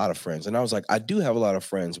has a lot of friends. And I was like, I do have a lot of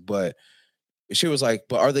friends, but she was like,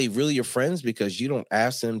 but are they really your friends? Because you don't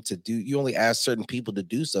ask them to do, you only ask certain people to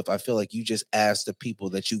do stuff. I feel like you just ask the people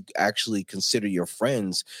that you actually consider your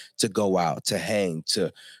friends to go out, to hang,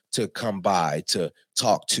 to come by, to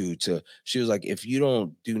talk to. She was like, if you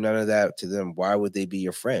don't do none of that to them, why would they be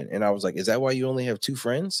your friend? And I was like, is that why you only have 2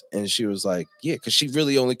 friends? And she was like, yeah, because she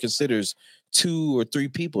really only considers 2 or 3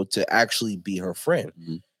 people to actually be her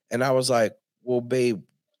friend. And I was like, well, babe,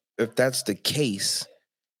 if that's the case,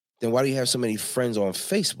 then why do you have so many friends on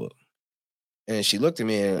Facebook? And she looked at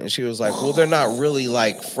me and she was like, well, they're not really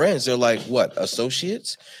like friends. They're like, what,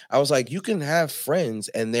 associates? I was like, you can have friends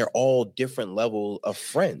and they're all different level of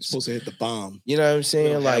friends. Supposed to hit the bomb. You know what I'm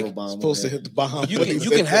saying? Like, supposed to hit the bomb. You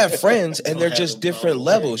can have friends and they're just different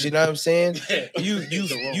levels. You know what I'm saying?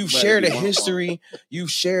 You've shared a history.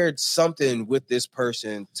 You've shared something with this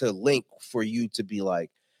person to link for you to be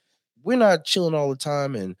like, we're not chilling all the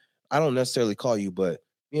time. And I don't necessarily call you, but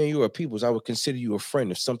you are people's. I would consider you a friend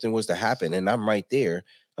if something was to happen and I'm right there.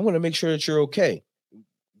 I'm going to make sure that you're okay.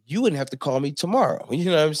 You wouldn't have to call me tomorrow. You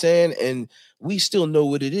know what I'm saying? And we still know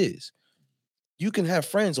what it is. You can have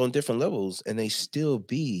friends on different levels and they still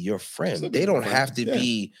be your friend. They don't have to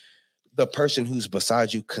be the person who's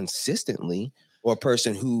beside you consistently or a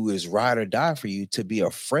person who is ride or die for you to be a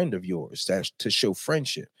friend of yours, to show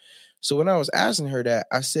friendship. So when I was asking her that,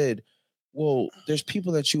 I said, well, there's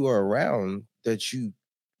people that you are around that you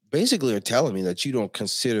basically are telling me that you don't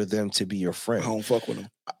consider them to be your friend. I don't fuck with them.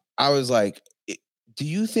 I was like, do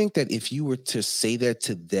you think that if you were to say that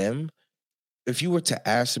to them, if you were to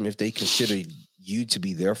ask them if they consider you to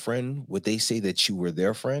be their friend, would they say that you were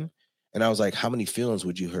their friend? And I was like, how many feelings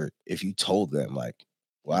would you hurt if you told them, like,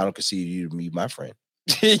 well, I don't consider you to be my friend?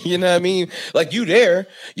 You know what I mean? Like, you there,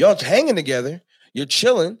 y'all hanging together, you're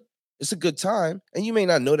chilling, it's a good time, and you may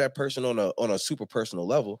not know that person on a super personal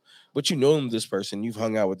level, but you know this person, you've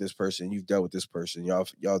hung out with this person, you've dealt with this person, y'all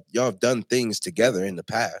have done things together in the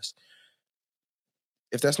past.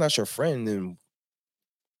 If that's not your friend, then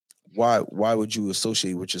why would you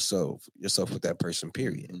associate with yourself with that person,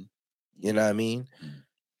 period? You know what I mean?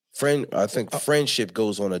 I think friendship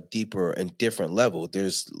goes on a deeper and different level.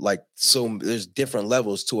 There's different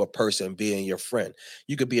levels to a person being your friend.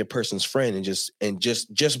 You could be a person's friend and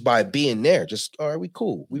just by being there, just, all right, we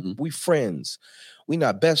cool. We friends. We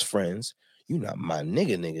not best friends. You not my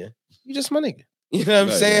nigga. You just my nigga. You know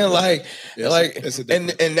what I'm saying?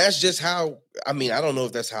 And that's just how, I mean, I don't know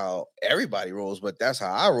if that's how everybody rolls, but that's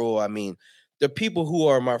how I roll. I mean, the people who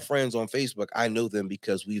are my friends on Facebook, I know them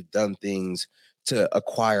because we've done things to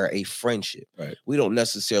acquire a friendship. Right. We don't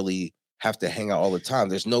necessarily have to hang out all the time.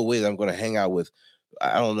 There's no way that I'm going to hang out with,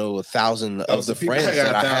 I don't know, 1,000 of the friends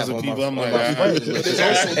that I have on my friends list. There's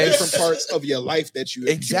also different parts of your life that you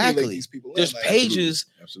accumulate these people. There's pages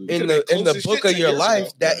in the book of your life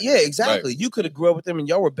that, exactly. Right. You could have grew up with them and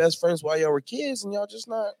y'all were best friends while y'all were kids, and y'all just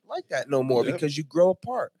not like that no more because you grow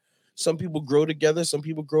apart. Some people grow together, some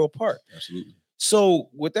people grow apart. Absolutely. So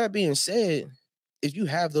with that being said, if you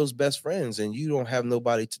have those best friends and you don't have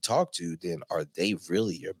nobody to talk to, then are they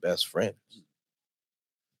really your best friends?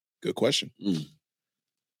 Good question.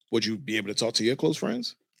 Would you be able to talk to your close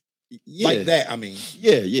friends? Yeah. Like that, I mean.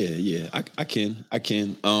 Yeah. I can.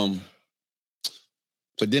 But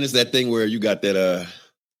then it's that thing where you got that,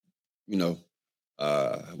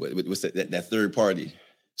 what's that third party.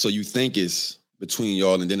 So you think it's between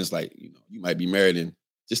y'all, and then it's like, you might be married, and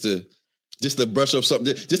just to brush up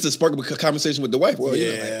something, just to spark a conversation with the wife. Well,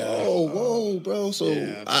 whoa, bro. So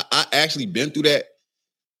I actually been through that.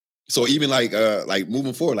 So even like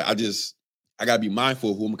moving forward, like I gotta be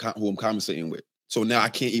mindful of who I'm conversating with. So now I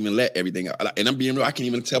can't even let everything out. And I'm being real, I can't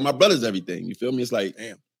even tell my brothers everything. You feel me? It's like,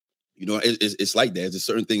 damn, it's like that. There's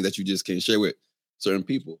certain things that you just can't share with certain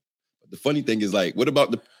people. But the funny thing is, like, what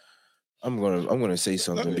about I'm gonna say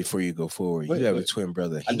something before you go forward. You have a twin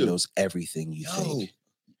brother. He knows everything you think.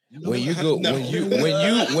 When you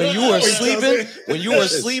were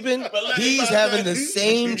sleeping, he's having the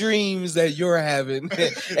same dreams that you're having,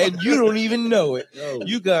 and you don't even know it.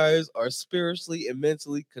 You guys are spiritually and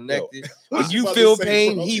mentally connected. When you feel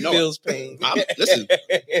pain, he feels pain. Listen,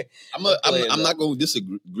 I'm not going to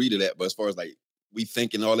disagree to that, but as far as like we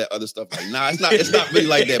think and all that other stuff, like, nah, it's not really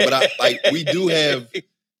like that. But we do have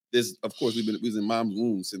this. Of course, we was in mom's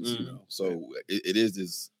womb since so it is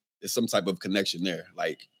this. There's some type of connection there,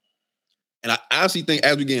 like. And I honestly think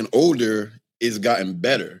as we're getting older, it's gotten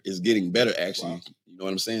better. It's getting better, actually. Wow. You know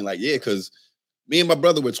what I'm saying? Like, yeah, because me and my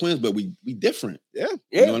brother were twins, but we different. Yeah.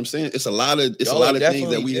 You know what I'm saying? It's a lot of things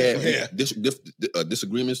that we have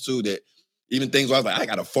disagreements too, that even things where I was like, I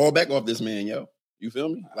gotta fall back off this man, yo. You feel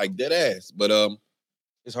me? Like dead ass. But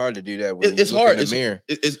it's hard to do that when it's hard. In the mirror.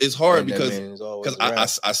 It's hard because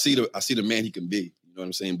I see the man he can be. You know what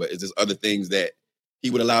I'm saying? But it's just other things that he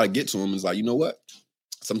would allow to get to him. It's like, you know what?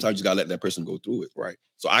 Sometimes you gotta let that person go through it. Right.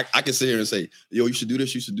 So I can sit here and say, yo, you should do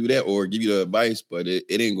this, you should do that, or give you the advice, but it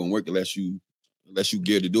ain't gonna work unless you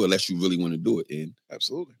geared to do it, unless you really want to do it. And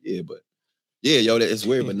absolutely. Yeah, but yeah, yo, it's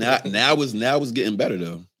weird. But now it's getting better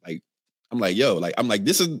though. Like I'm like,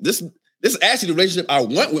 this is actually the relationship I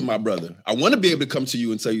want with my brother. I want to be able to come to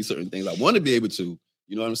you and tell you certain things. I want to be able to,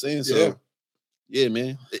 you know what I'm saying? So yeah,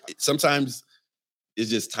 man. Sometimes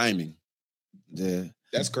it's just timing. Yeah.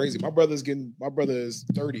 That's crazy. My brother is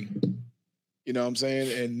 30. You know what I'm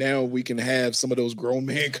saying? And now we can have some of those grown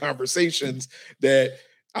man conversations that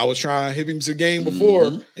I was trying to hit him to game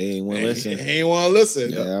before. He ain't want to listen. He ain't want to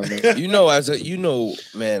listen. Yeah,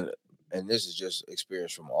 man, and this is just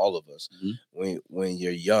experience from all of us. Mm-hmm. When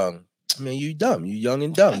you're young, I mean, you're dumb. You're young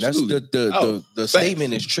and dumb. Absolutely. That's the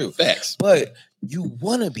statement is true. Facts. But you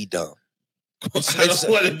want to be dumb. I don't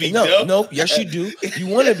want to be dumb. No, yes, you do. You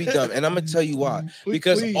want to be dumb. And I'm going to tell you why.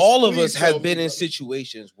 Because all of us have been in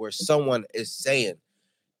situations where someone is saying,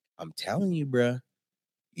 I'm telling you, bruh,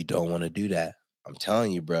 you don't want to do that. I'm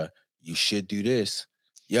telling you, bruh, you should do this.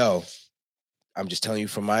 Yo, I'm just telling you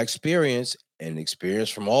from my experience and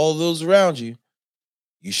experience from all of those around you,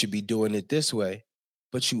 you should be doing it this way.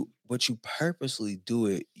 But you purposely do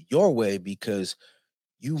it your way because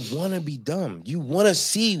you want to be dumb. You want to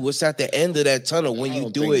see what's at the end of that tunnel when you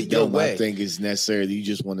do it your way. I think it's necessary. You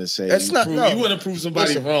just want to say that's you not. You want to prove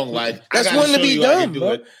somebody wrong. Like that's wanting to be dumb,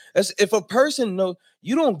 bro. That's if a person knows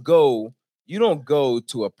you don't go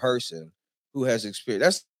to a person who has experience.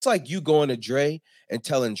 That's like you going to Dre and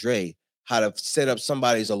telling Dre how to set up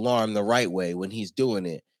somebody's alarm the right way when he's doing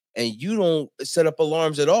it. And you don't set up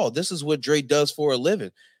alarms at all. This is what Dre does for a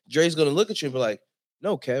living. Dre's going to look at you and be like,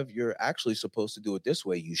 no, Kev, you're actually supposed to do it this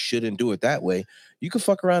way. You shouldn't do it that way. You can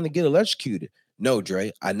fuck around and get electrocuted. No,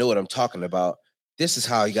 Dre, I know what I'm talking about. This is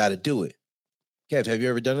how you got to do it. Kev, have you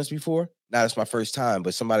ever done this before? Nah, it's my first time,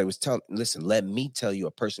 but somebody was telling, listen, let me tell you,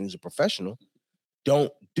 a person who's a professional,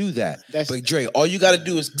 don't do that. But Dre, all you got to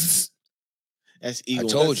do is that's ego. I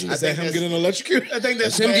told you. I think him getting electrocuted. I think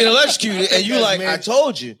that's him getting electrocuted, and you like, I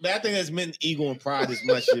told you. But I think that's meant ego and pride as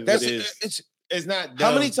much as it is. It's not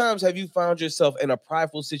dumb. How many times have you found yourself in a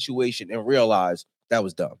prideful situation and realized that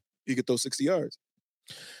was dumb? You could throw 60 yards.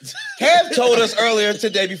 Kev told us earlier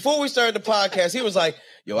today, before we started the podcast, he was like,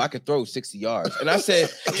 yo, I could throw 60 yards. And I said,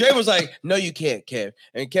 Dre was like, no, you can't, Kev.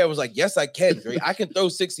 And Kev was like, yes, I can, Dre. I can throw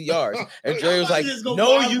 60 yards. And Dre was like,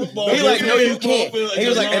 no, you can't. And he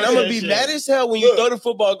was like, and I'm going to be mad as hell when you throw the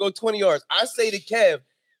football, go 20 yards. I say to Kev,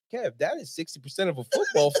 that is 60% of a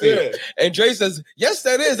football field. Yeah. And Dre says, yes,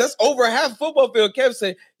 that is. That's over half football field. Kev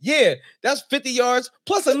said, yeah, that's 50 yards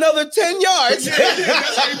plus another 10 yards. Yeah,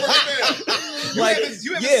 that's how you break it down.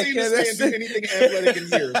 You haven't seen this man do anything athletic in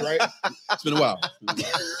years, right? It's been a while.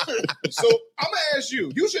 So I'm going to ask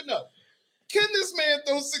you. You should know. Can this man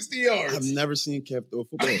throw 60 yards? I've never seen Kev throw a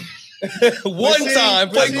football. One time,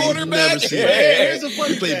 play quarterback. Here's a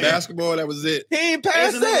funny he played basketball. That was it. He ain't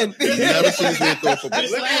passed that. Never seen him throw a football.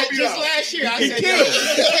 Just last year, I said,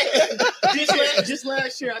 just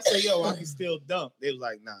last year, I said, yo, I can still dunk. They was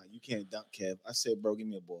like, nah, you can't dunk, Kev. I said, bro, give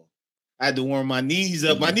me a ball. I had to warm my knees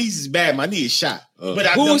up. My knees is bad. My knee is shot. But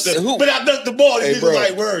I dunked the ball. This was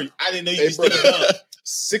like, word. I didn't know you could still dunk.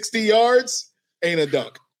 60 yards ain't a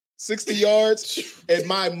dunk. 60 yards at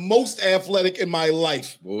my most athletic in my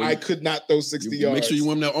life. Boy, I could not throw 60 yards. Make sure you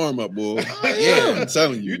warm that arm up, boy. Yeah, I'm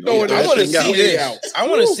telling you. I want to see this. I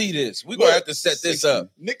want to see this. We're going to have to set this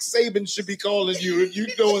up. Nick Saban should be calling you if you're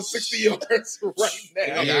throwing 60 yards right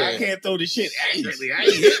now. Yeah. I can't throw the shit accurately. I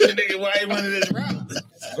ain't hitting the nigga while he running this route.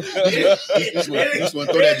 Just want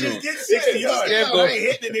to throw that joint. Get 60 yards. I ain't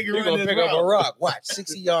hitting the nigga running this route. You're going to pick up a rock. Watch,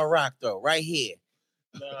 60-yard rock, though, right here.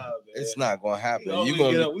 Nah, it's not gonna happen.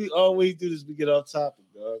 We always do this. We get off topic,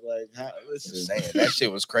 dog. Like, listen, that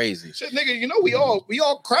shit was crazy. Shit, nigga, you know we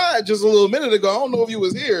all cried just a little minute ago. I don't know if you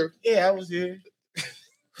was here. Yeah, I was here.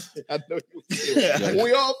 I know you was here.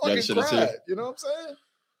 We all fucking cried. You know what I'm saying?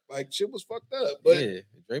 Like shit was fucked up. But yeah,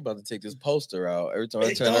 Dre about to take this poster out every time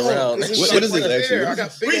I turn around. What is it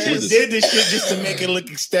actually? We just did this shit just to make it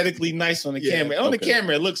look aesthetically nice on the camera. On the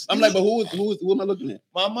camera, it looks. I'm like, but who am I looking at?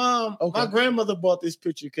 My mom. Okay. My grandmother bought this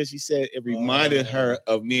picture because she said it reminded her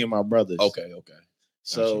of me and my brothers. Okay.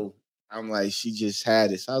 So I'm like, she just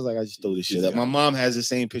had it. So I was like, I just throw this shit up. My mom has the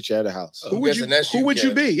same picture at her house. Who would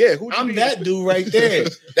you be? Yeah, I'm that dude right there.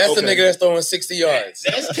 That's the nigga that's throwing 60 yards.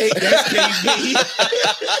 That's KB.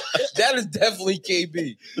 That is definitely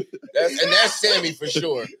KB. That's Sammy for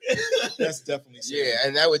sure. That's definitely Sammy. Yeah,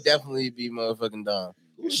 and that would definitely be motherfucking Don.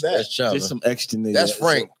 Who's that? That's Chubba. Just some extra nigga. That's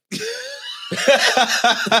Frank.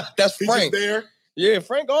 That's Frank. There. Yeah,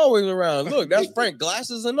 Frank always around. Look, that's Frank,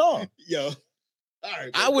 glasses and all. Yo. All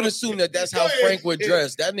right, I would assume that's how Frank would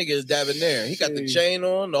dress. That nigga is debonair. He got the chain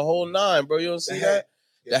on, the whole nine, bro. You don't see that?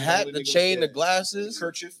 The hat, the chain, the glasses.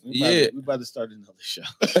 Kerchief. We about to start another show.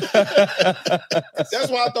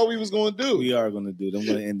 That's what I thought we was going to do. We are going to do it. I'm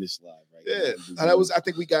going to end this live right now. Yeah. I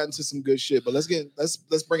think we got into some good shit, but let's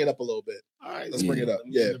bring it up a little bit. All right. Let's bring it up.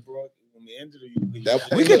 Yeah.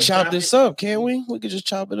 We could chop this up, can't we? We could just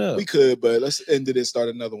chop it up. We could, but let's end it and start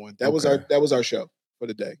another one. That was our show for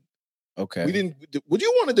the day. Okay. We didn't. What do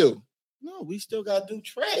you want to do? No, we still got to do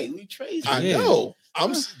Trey. We Trey's. I know.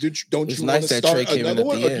 Don't you want to start another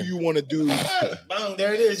one, or do you want to do? Boom,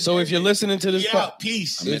 there it is. So if you're listening to this,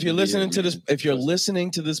 peace. If you're listening to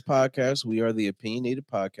this podcast, we are the Opinionated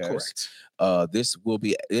Podcast.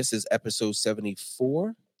 Correct. This is episode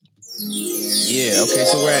 74. Yeah. Okay.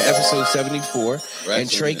 So we're at episode 74, right,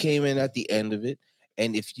 and Trey came in at the end of it.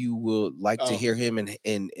 And if you would like to hear him and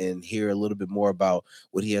hear a little bit more about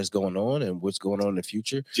what he has going on and what's going on in the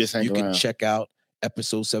future, you can check out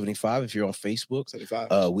episode 75 if you're on Facebook.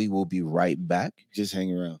 75. We will be right back. Just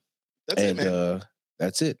hang around. That's it, man.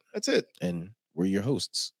 That's it. That's it. And we're your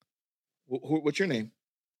hosts. What's your name?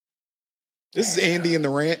 This is Andy and the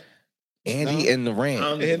Rant. Andy and the Rant.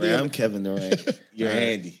 I'm Kevin Durant. You're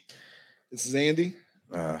Andy. This is Andy.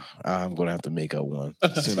 I'm gonna have to make up one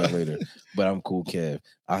sooner or later, but I'm cool, Kev.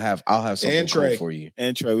 I'll have something cool for you.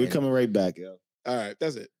 And Trey, we're coming right back, yo. All right,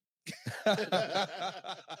 that's it.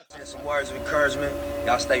 Some words of encouragement.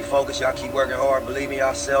 Y'all stay focused. Y'all keep working hard. Believe in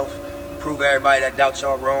yourself. Prove everybody that doubts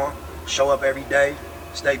y'all wrong. Show up every day.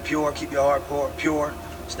 Stay pure. Keep your heart pure.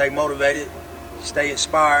 Stay motivated. Stay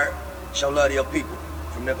inspired. Show love to your people.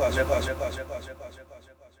 From Nip House.